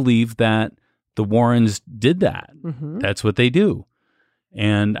 I believe that the Warrens did that. Mm-hmm. That's what they do.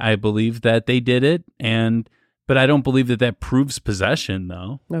 And I believe that they did it, but I don't believe that proves possession,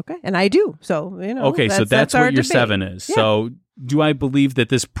 though. Okay, and I do. So, Okay, so that's what your debate. 7 is. Yeah. So do I believe that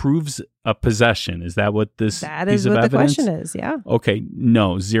this proves a possession? Is that what this that piece is of what evidence? The question is, yeah. Okay,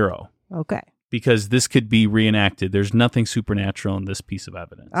 no, 0. Okay. Because this could be reenacted. There's nothing supernatural in this piece of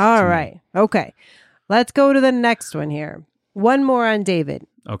evidence. All right. Okay. Let's go to the next one here. One more on David.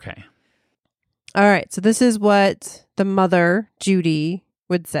 Okay. All right. So this is what the mother, Judy,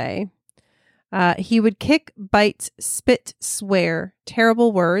 would say. He would kick, bite, spit, swear,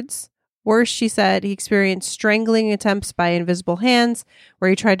 terrible words. Worse, she said, he experienced strangling attempts by invisible hands, where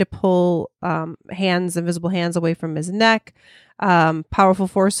he tried to pull invisible hands away from his neck. Powerful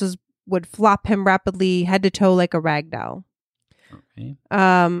forces would flop him rapidly, head to toe like a rag doll. Okay.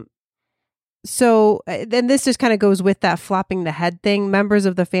 So then this just kind of goes with that flopping the head thing. Members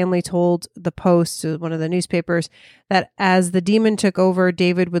of the family told the Post, one of the newspapers, that as the demon took over,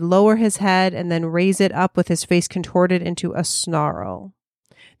 David would lower his head and then raise it up with his face contorted into a snarl.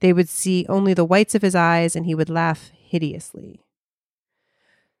 They would see only the whites of his eyes, and he would laugh hideously.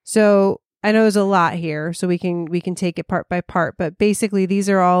 So I know there's a lot here, so we can take it part by part. But basically, these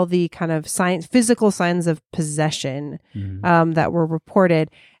are all the kind of physical signs of possession that were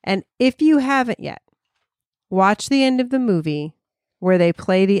reported. And if you haven't yet, watch the end of the movie where they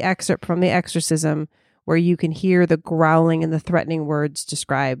play the excerpt from The Exorcism, where you can hear the growling and the threatening words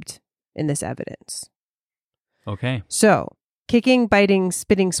described in this evidence. Okay. So, kicking, biting,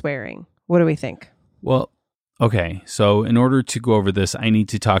 spitting, swearing. What do we think? Well, okay. So in order to go over this, I need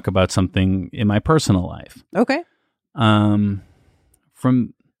to talk about something in my personal life. Okay. From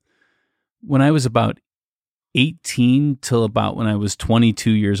when I was about 18 till about when I was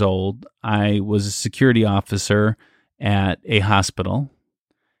 22 years old, I was a security officer at a hospital.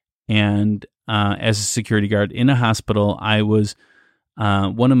 And as a security guard in a hospital, I was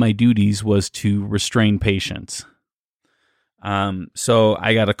one of my duties was to restrain patients. So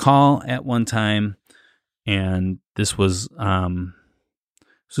I got a call at one time, and this was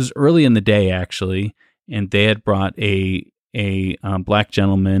early in the day actually, and they had brought a black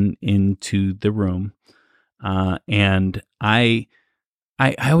gentleman into the room, and I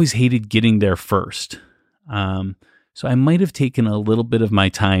always hated getting there first. So I might have taken a little bit of my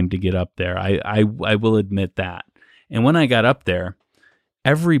time to get up there. I will admit that. And when I got up there,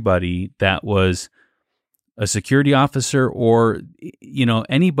 everybody that was a security officer or,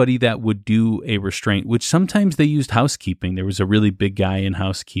 anybody that would do a restraint, which sometimes they used housekeeping. There was a really big guy in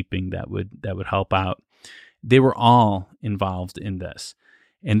housekeeping that would help out. They were all involved in this.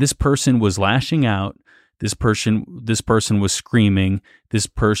 And this person was lashing out. This person was screaming. This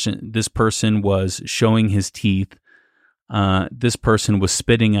person was showing his teeth. This person was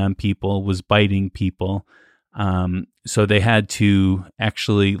spitting on people, was biting people. So they had to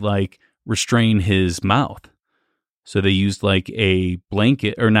actually restrain his mouth. So they used a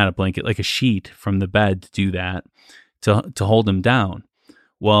blanket, or not a blanket, like a sheet from the bed to do that, to hold him down.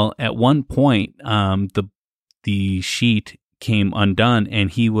 Well, at one point, the sheet came undone, and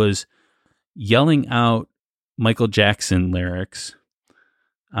he was yelling out Michael Jackson lyrics.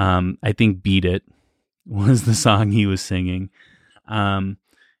 I think "Beat It" was the song he was singing, and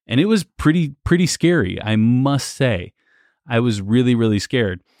it was pretty scary. I must say, I was really, really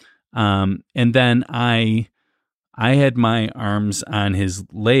scared. And then I had my arms on his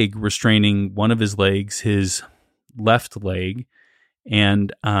leg, restraining one of his legs, his left leg.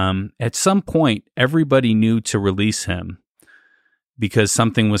 And at some point, everybody knew to release him because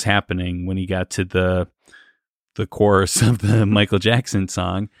something was happening when he got to the chorus of the Michael Jackson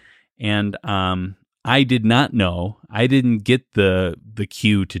song. And I did not know. I didn't get the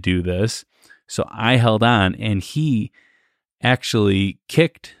cue to do this. So I held on, and he actually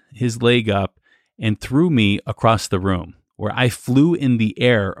kicked his leg up and threw me across the room, where I flew in the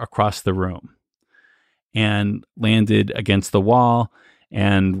air across the room and landed against the wall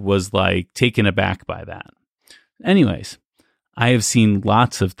and was like taken aback by that. Anyways, I have seen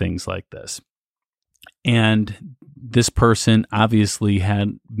lots of things like this. And this person obviously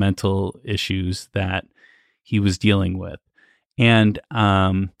had mental issues that he was dealing with. And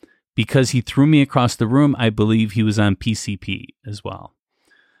because he threw me across the room, I believe he was on PCP as well.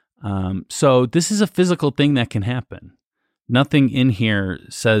 So this is a physical thing that can happen. Nothing in here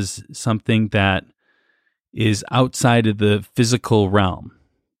says something that is outside of the physical realm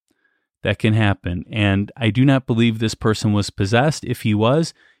that can happen. And I do not believe this person was possessed. If he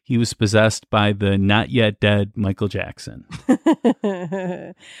was possessed by the not yet dead Michael Jackson.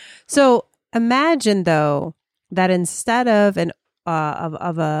 So imagine, though, that instead of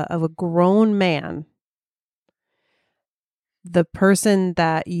a grown man, the person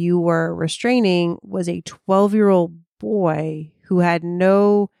that you were restraining was a 12-year-old boy who had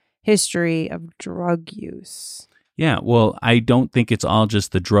no history of drug use. Yeah, well, I don't think it's all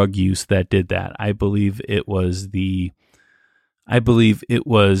just the drug use that did that. I believe it was the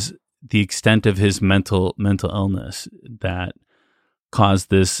extent of his mental illness that caused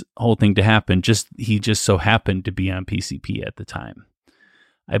this whole thing to happen. He just so happened to be on PCP at the time.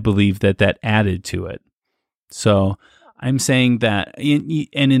 I believe that added to it. So I'm saying that,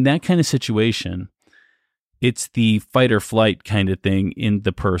 in that kind of situation, it's the fight or flight kind of thing in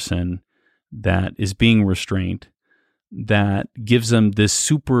the person that is being restrained that gives them this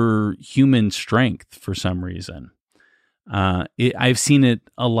superhuman strength for some reason. I've seen it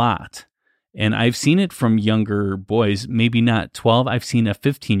a lot, and I've seen it from younger boys, maybe not 12. I've seen a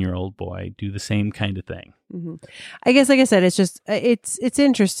 15-year-old boy do the same kind of thing. Mm-hmm. I guess, like I said, it's just, it's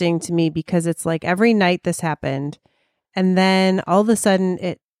interesting to me because it's like every night this happened, and then all of a sudden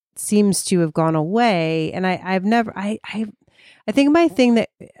it seems to have gone away. And I think my thing that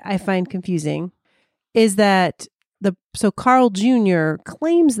I find confusing is that so Carl Jr.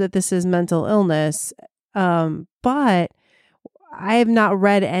 claims that this is mental illness, but I have not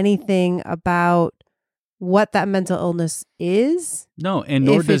read anything about what that mental illness is. No, and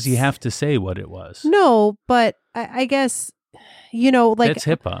nor does he have to say what it was. No, but I guess, like... That's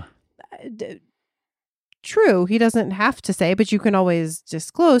HIPAA. True, he doesn't have to say, but you can always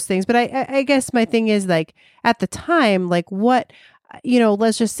disclose things. But I guess my thing is, like, at the time, like, what...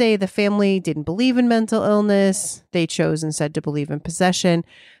 let's just say the family didn't believe in mental illness. They chose instead to believe in possession.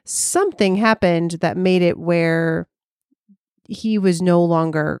 Something happened that made it where he was no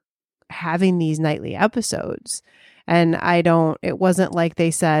longer having these nightly episodes. And it wasn't like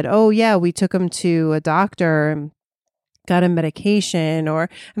they said, oh yeah, we took him to a doctor and got him medication, and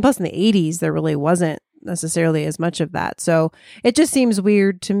plus in the 80s, there really wasn't necessarily as much of that. So it just seems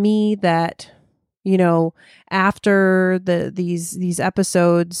weird to me that, after these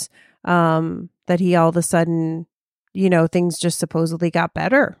episodes, that he all of a sudden, things just supposedly got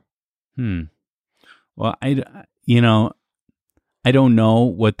better. Well, I don't know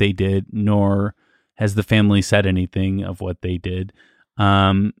what they did, nor has the family said anything of what they did.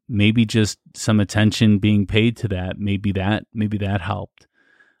 Maybe just some attention being paid to that. Maybe that helped.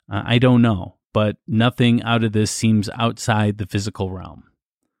 I don't know, but nothing out of this seems outside the physical realm.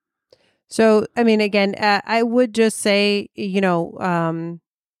 So, I mean, again, I would just say,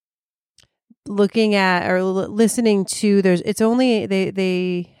 looking at or listening to,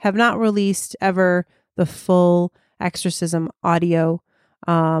 they have not released ever the full exorcism audio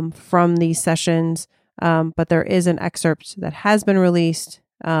from these sessions, but there is an excerpt that has been released,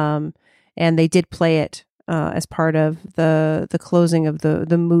 and they did play it as part of the closing of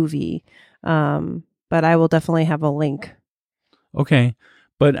the movie. But I will definitely have a link. Okay,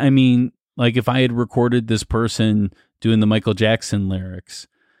 but I mean, like, if I had recorded this person doing the Michael Jackson lyrics,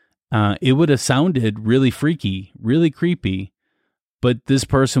 it would have sounded really freaky, really creepy. But this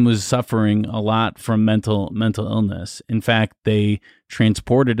person was suffering a lot from mental illness. In fact, they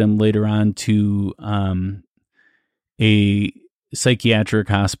transported him later on to a psychiatric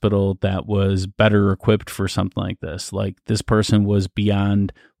hospital that was better equipped for something like this. Like, this person was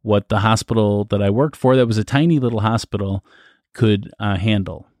beyond what the hospital that I worked for, that was a tiny little hospital, could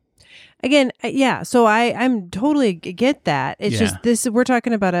handle. Again, yeah. So I'm totally get that. It's just this. We're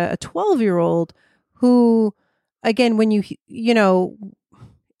talking about a 12-year-old who, again, when you hear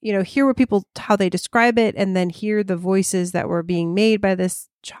what people, how they describe it, and then hear the voices that were being made by this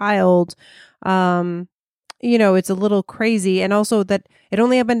child, it's a little crazy. And also that it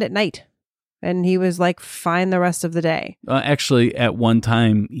only happened at night, and he was like fine the rest of the day. Actually, at one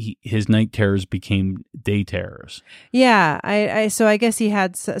time, his night terrors became day terrors. Yeah, so I guess he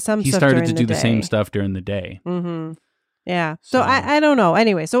had some. He stuff started during to do the day. same stuff during the day. Mm-hmm. Yeah. So I don't know.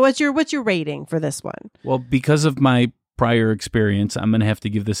 Anyway, so what's your rating for this one? Well, because of my prior experience, I'm going to have to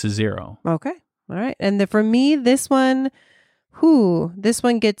give this a 0. Okay. All right. And for me, this one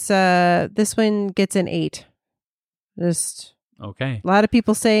gets an 8. Just okay. A lot of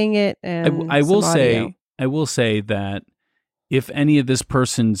people saying it, and I will say that if any of this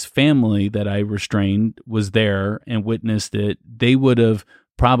person's family that I restrained was there and witnessed it, they would have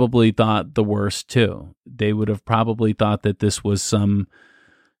probably thought the worst too. They would have probably thought that this was some,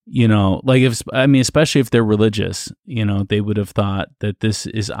 especially if they're religious, they would have thought that this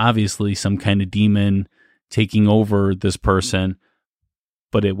is obviously some kind of demon taking over this person,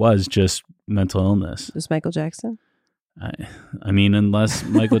 but it was just mental illness. Is Michael Jackson? Unless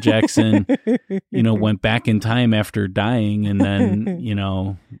Michael Jackson, went back in time after dying and then,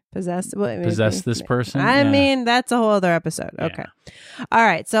 possessed this person. I mean, that's a whole other episode. Yeah. Okay. All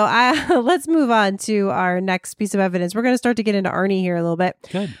right. So let's move on to our next piece of evidence. We're going to start to get into Arnie here a little bit.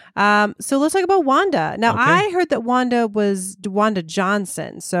 Good. So let's talk about Wanda. Now, Okay. I heard that Wanda was Wanda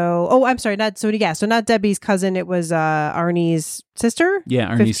Johnson. So, I'm sorry. So not Debbie's cousin. It was Arnie's sister. Yeah.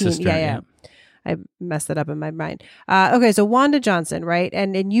 Arnie's 15. sister. Yeah. I messed that up in my mind. Okay, so Wanda Johnson, right?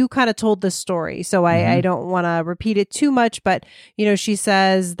 And you kind of told this story, so I don't want to repeat it too much, but, she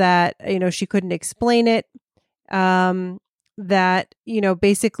says that, she couldn't explain it, that,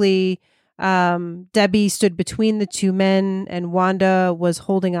 basically Debbie stood between the two men and Wanda was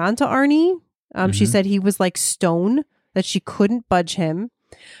holding on to Arnie. She said he was like stone, that she couldn't budge him.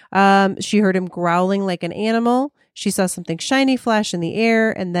 She heard him growling like an animal. She saw something shiny flash in the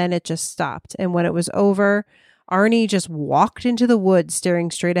air, and then it just stopped. And when it was over, Arnie just walked into the woods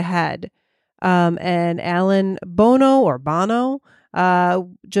staring straight ahead. And Alan Bono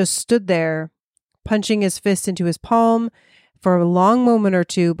just stood there, punching his fist into his palm for a long moment or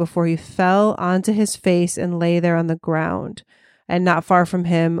two before he fell onto his face and lay there on the ground. And not far from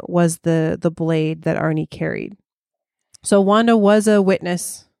him was the blade that Arnie carried. So Wanda was a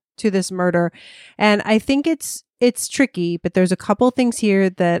witness to this murder. And I think it's tricky, but there's a couple things here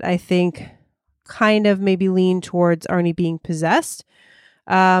that I think kind of maybe lean towards Arnie being possessed,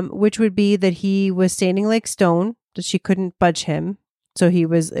 which would be that he was standing like stone, that she couldn't budge him. So he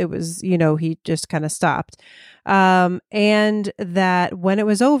just kind of stopped. And that when it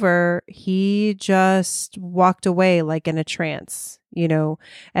was over, he just walked away like in a trance,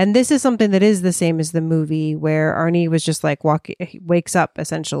 and this is something that is the same as the movie where Arnie was just like he wakes up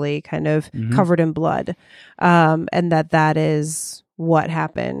essentially kind of covered in blood. And that is what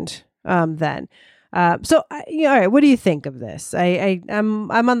happened, then. So all right, what do you think of this?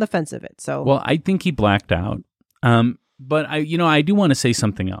 I'm on the fence of it. So, well, I think he blacked out. But I do want to say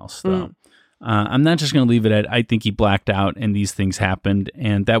something else though. I'm not just going to leave it at, I think he blacked out and these things happened,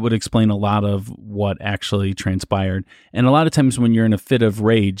 and that would explain a lot of what actually transpired. And a lot of times when you're in a fit of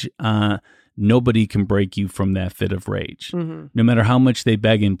rage, nobody can break you from that fit of rage, no matter how much they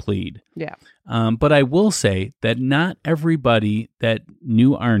beg and plead. Yeah. But I will say that not everybody that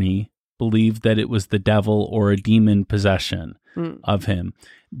knew Arnie believed that it was the devil or a demon possession of him.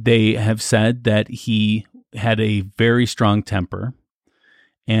 They have said that he had a very strong temper,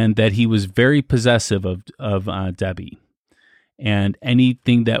 and that he was very possessive of Debbie, and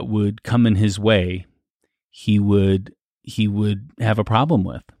anything that would come in his way, he would have a problem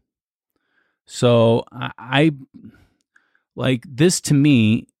with. So I like this, to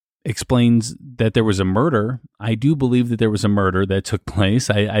me, explains that there was a murder. I do believe that there was a murder that took place.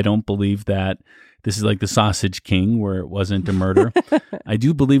 I don't believe that this is like the Sausage King where it wasn't a murder. I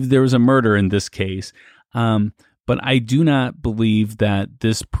do believe there was a murder in this case. But I do not believe that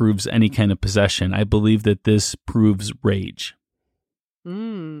this proves any kind of possession. I believe that this proves rage.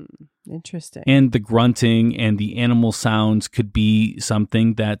 Interesting. And the grunting and the animal sounds could be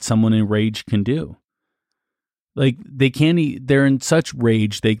something that someone in rage can do. Like they can't. They're in such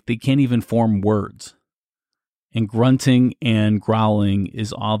rage they can't even form words. And grunting and growling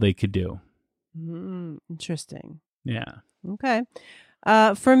is all they could do. Interesting. Yeah. Okay.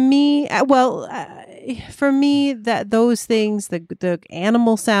 For me, for me, that those things, the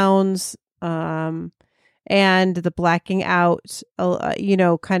animal sounds, and the blacking out,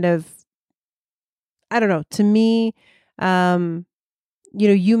 kind of, I don't know. To me,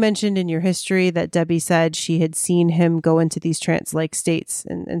 you mentioned in your history that Debbie said she had seen him go into these trance-like states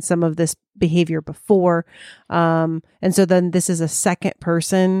and some of this behavior before. And so then this is a second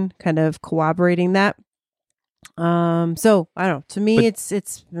person kind of corroborating that. So I don't know. To me,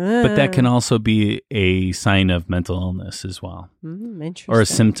 it's but that can also be a sign of mental illness as well, interesting. or a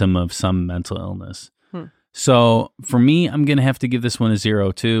symptom of some mental illness. So for me, I'm going to have to give this one a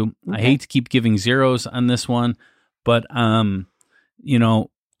 0 too. Okay. I hate to keep giving zeros on this one, but, I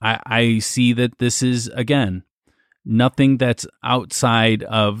see that this is, again, nothing that's outside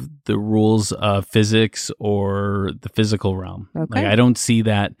of the rules of physics or the physical realm. Okay. Like, I don't see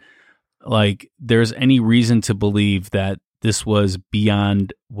that, like, there's any reason to believe that this was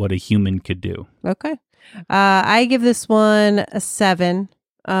beyond what a human could do. Okay. I give this one a 7,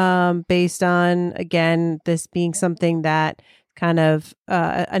 based on, again, this being something that kind of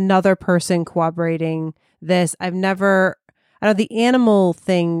another person corroborating this. The animal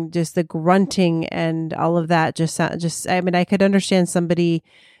thing, just the grunting and all of that, I could understand somebody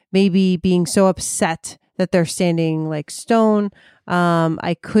maybe being so upset that they're standing like stone.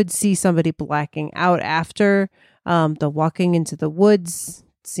 I could see somebody blacking out after. The walking into the woods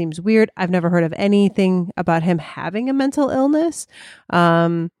seems weird. I've never heard of anything about him having a mental illness.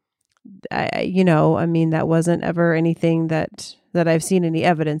 That wasn't ever anything that I've seen any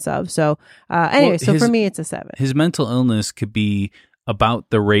evidence of. So for me, it's a 7. His mental illness could be about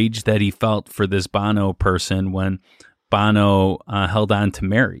the rage that he felt for this Bono person when Bono held on to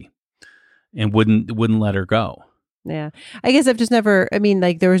Mary and wouldn't let her go. Yeah. I guess I've just never,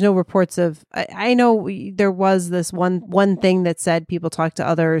 there was no reports of, I know there was this one thing that said people talked to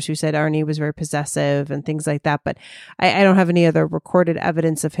others who said Arnie was very possessive and things like that. But I don't have any other recorded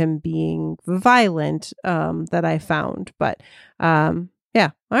evidence of him being violent, that I found. But, yeah. All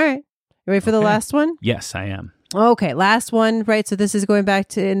right. You ready for the last one? Yes, I am. Okay, last one, right? So this is going back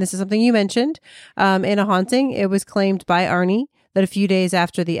to, and this is something you mentioned, in a haunting. It was claimed by Arnie that a few days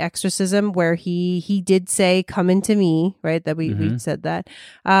after the exorcism, where he did say, "Come into me," right? That we said that,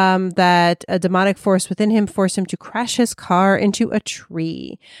 that a demonic force within him forced him to crash his car into a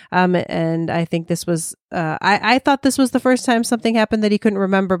tree. And I think this was, I thought this was the first time something happened that he couldn't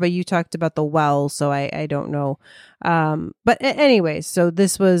remember, but you talked about the well, so I don't know. But anyways, so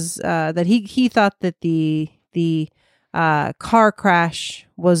this was, that he thought that the car crash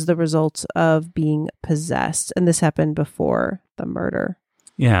was the result of being possessed, and this happened before the murder.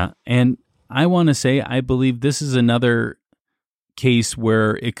 Yeah, and I want to say I believe this is another case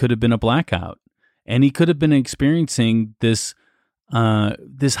where it could have been a blackout, and he could have been experiencing this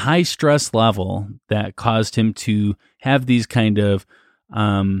high stress level that caused him to have these kind of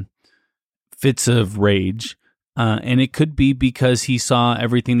fits of rage, and it could be because he saw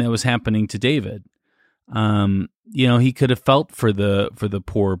everything that was happening to David. He could have felt for the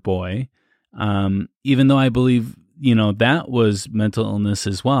poor boy, even though I believe, that was mental illness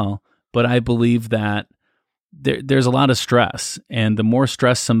as well. But I believe that there's a lot of stress, and the more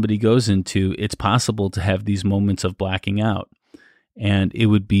stress somebody goes into, it's possible to have these moments of blacking out. And it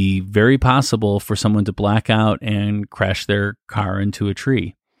would be very possible for someone to black out and crash their car into a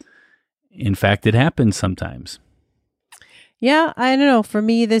tree. In fact, it happens sometimes. Yeah, I don't know. For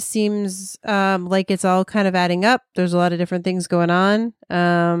me, this seems like it's all kind of adding up. There's a lot of different things going on.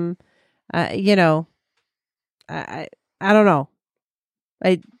 I don't know.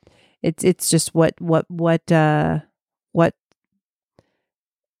 It's just what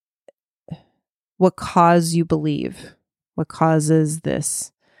cause you believe, what causes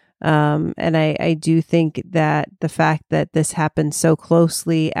this. And I do think that the fact that this happened so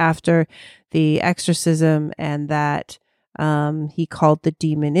closely after the exorcism, and that he called the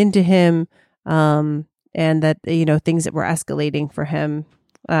demon into him, and that, things that were escalating for him,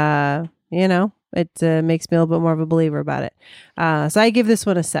 it makes me a little bit more of a believer about it. So I give this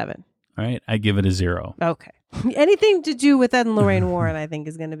one a 7. All right. I give it a 0. Okay. Anything to do with Ed and Lorraine Warren, I think,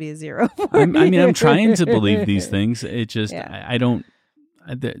 is going to be a 0. I'm trying to believe these things. It just, yeah. I don't,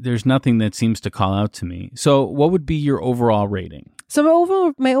 there's nothing that seems to call out to me. So what would be your overall rating?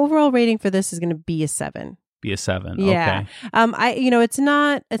 So my overall rating for this is going to be a 7. Be a 7. Yeah. Okay. it's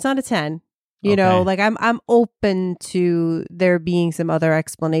not a 10. You know, Okay. like I'm open to there being some other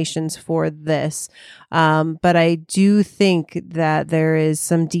explanations for this. But I do think that there is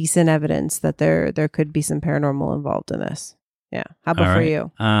some decent evidence that there could be some paranormal involved in this. Yeah. How about All for right.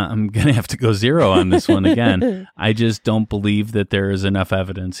 you? I'm going to have to go 0 on this one again. I just don't believe that there is enough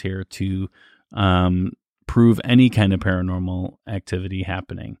evidence here to prove any kind of paranormal activity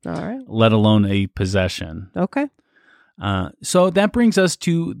happening, All right. let alone a possession. Okay. So that brings us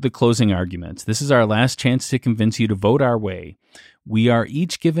to the closing arguments. This is our last chance to convince you to vote our way. We are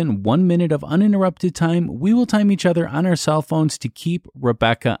each given 1 minute of uninterrupted time. We will time each other on our cell phones to keep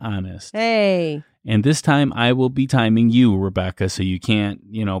Rebecca honest. Hey. And this time I will be timing you, Rebecca, so you can't,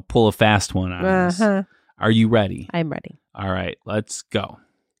 pull a fast one on us. Uh-huh. Are you ready? I'm ready. All right, let's go.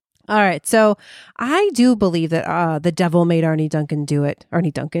 All right. So I do believe that the devil made Arnie Duncan do it.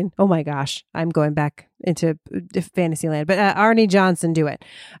 Arnie Duncan. Oh my gosh. I'm going back into Fantasyland. But Arnie Johnson do it.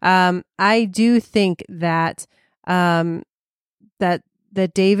 I do think that that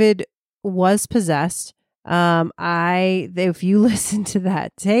David was possessed. If you listen to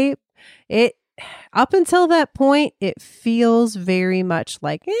that tape, it up until that point, it feels very much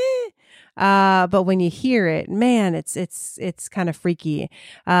like but when you hear it, man, it's kind of freaky.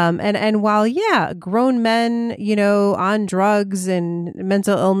 And while, grown men, on drugs and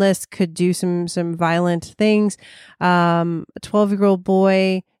mental illness could do some violent things. A 12-year-old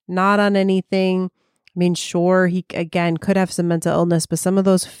boy, not on anything. I mean, sure, he, again, could have some mental illness, but some of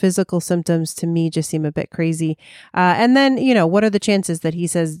those physical symptoms to me just seem a bit crazy. And then, what are the chances that he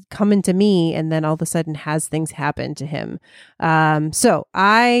says, come into me, and then all of a sudden has things happen to him? So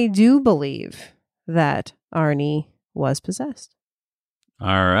I do believe that Arnie was possessed.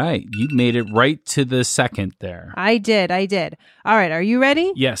 All right. You made it right to the second there. I did. All right. Are you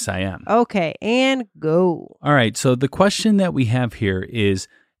ready? Yes, I am. Okay. And go. All right. So the question that we have here is,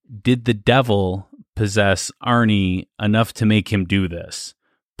 did the devil possess Arnie enough to make him do this?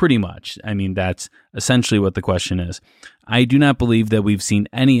 Pretty much. I mean, that's essentially what the question is. I do not believe that we've seen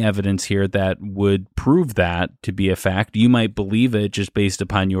any evidence here that would prove that to be a fact. You might believe it just based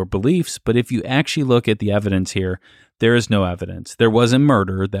upon your beliefs, but if you actually look at the evidence here, there is no evidence. There was a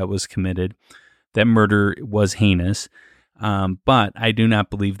murder that was committed. That murder was heinous, but I do not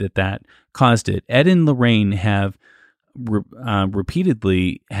believe that caused it. Ed and Lorraine have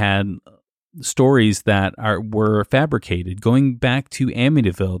repeatedly had stories that were fabricated, going back to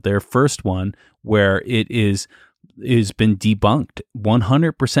Amityville, their first one, where it is been debunked,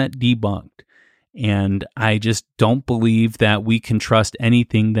 100% debunked. And I just don't believe that we can trust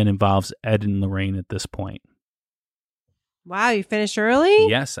anything that involves Ed and Lorraine at this point. Wow, you finished early?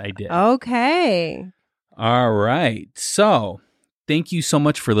 Yes, I did. Okay. All right. So thank you so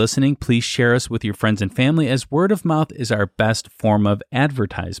much for listening. Please share us with your friends and family, as word of mouth is our best form of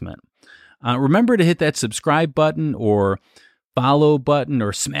advertisement. Remember to hit that subscribe button or follow button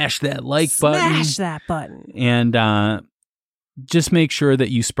or smash that like button. Smash that button. And just make sure that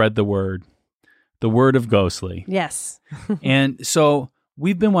you spread the word of Ghostly. Yes. And so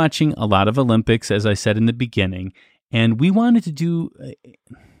we've been watching a lot of Olympics, as I said in the beginning, and we wanted to do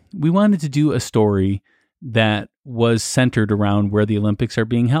a story that was centered around where the Olympics are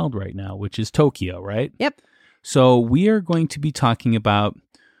being held right now, which is Tokyo, right? Yep. So we are going to be talking about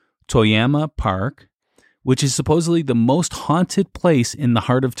Toyama Park, which is supposedly the most haunted place in the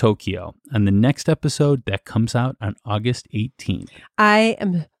heart of Tokyo, on the next episode that comes out on August 18th. I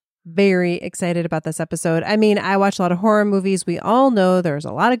am very excited about this episode. I mean, I watch a lot of horror movies. We all know there's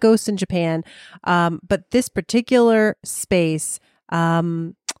a lot of ghosts in Japan. But this particular space,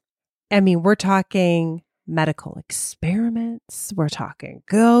 we're talking medical experiments. We're talking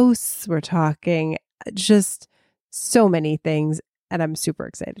ghosts. We're talking just so many things. And I'm super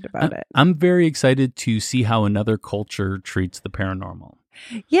excited about it. I'm very excited to see how another culture treats the paranormal.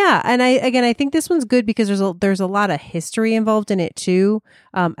 Yeah, and I think this one's good because there's a lot of history involved in it too,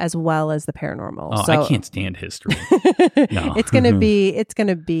 as well as the paranormal. Oh, so, I can't stand history. No. It's gonna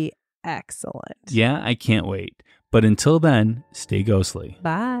be excellent. Yeah, I can't wait. But until then, stay ghostly.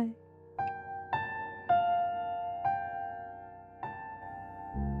 Bye.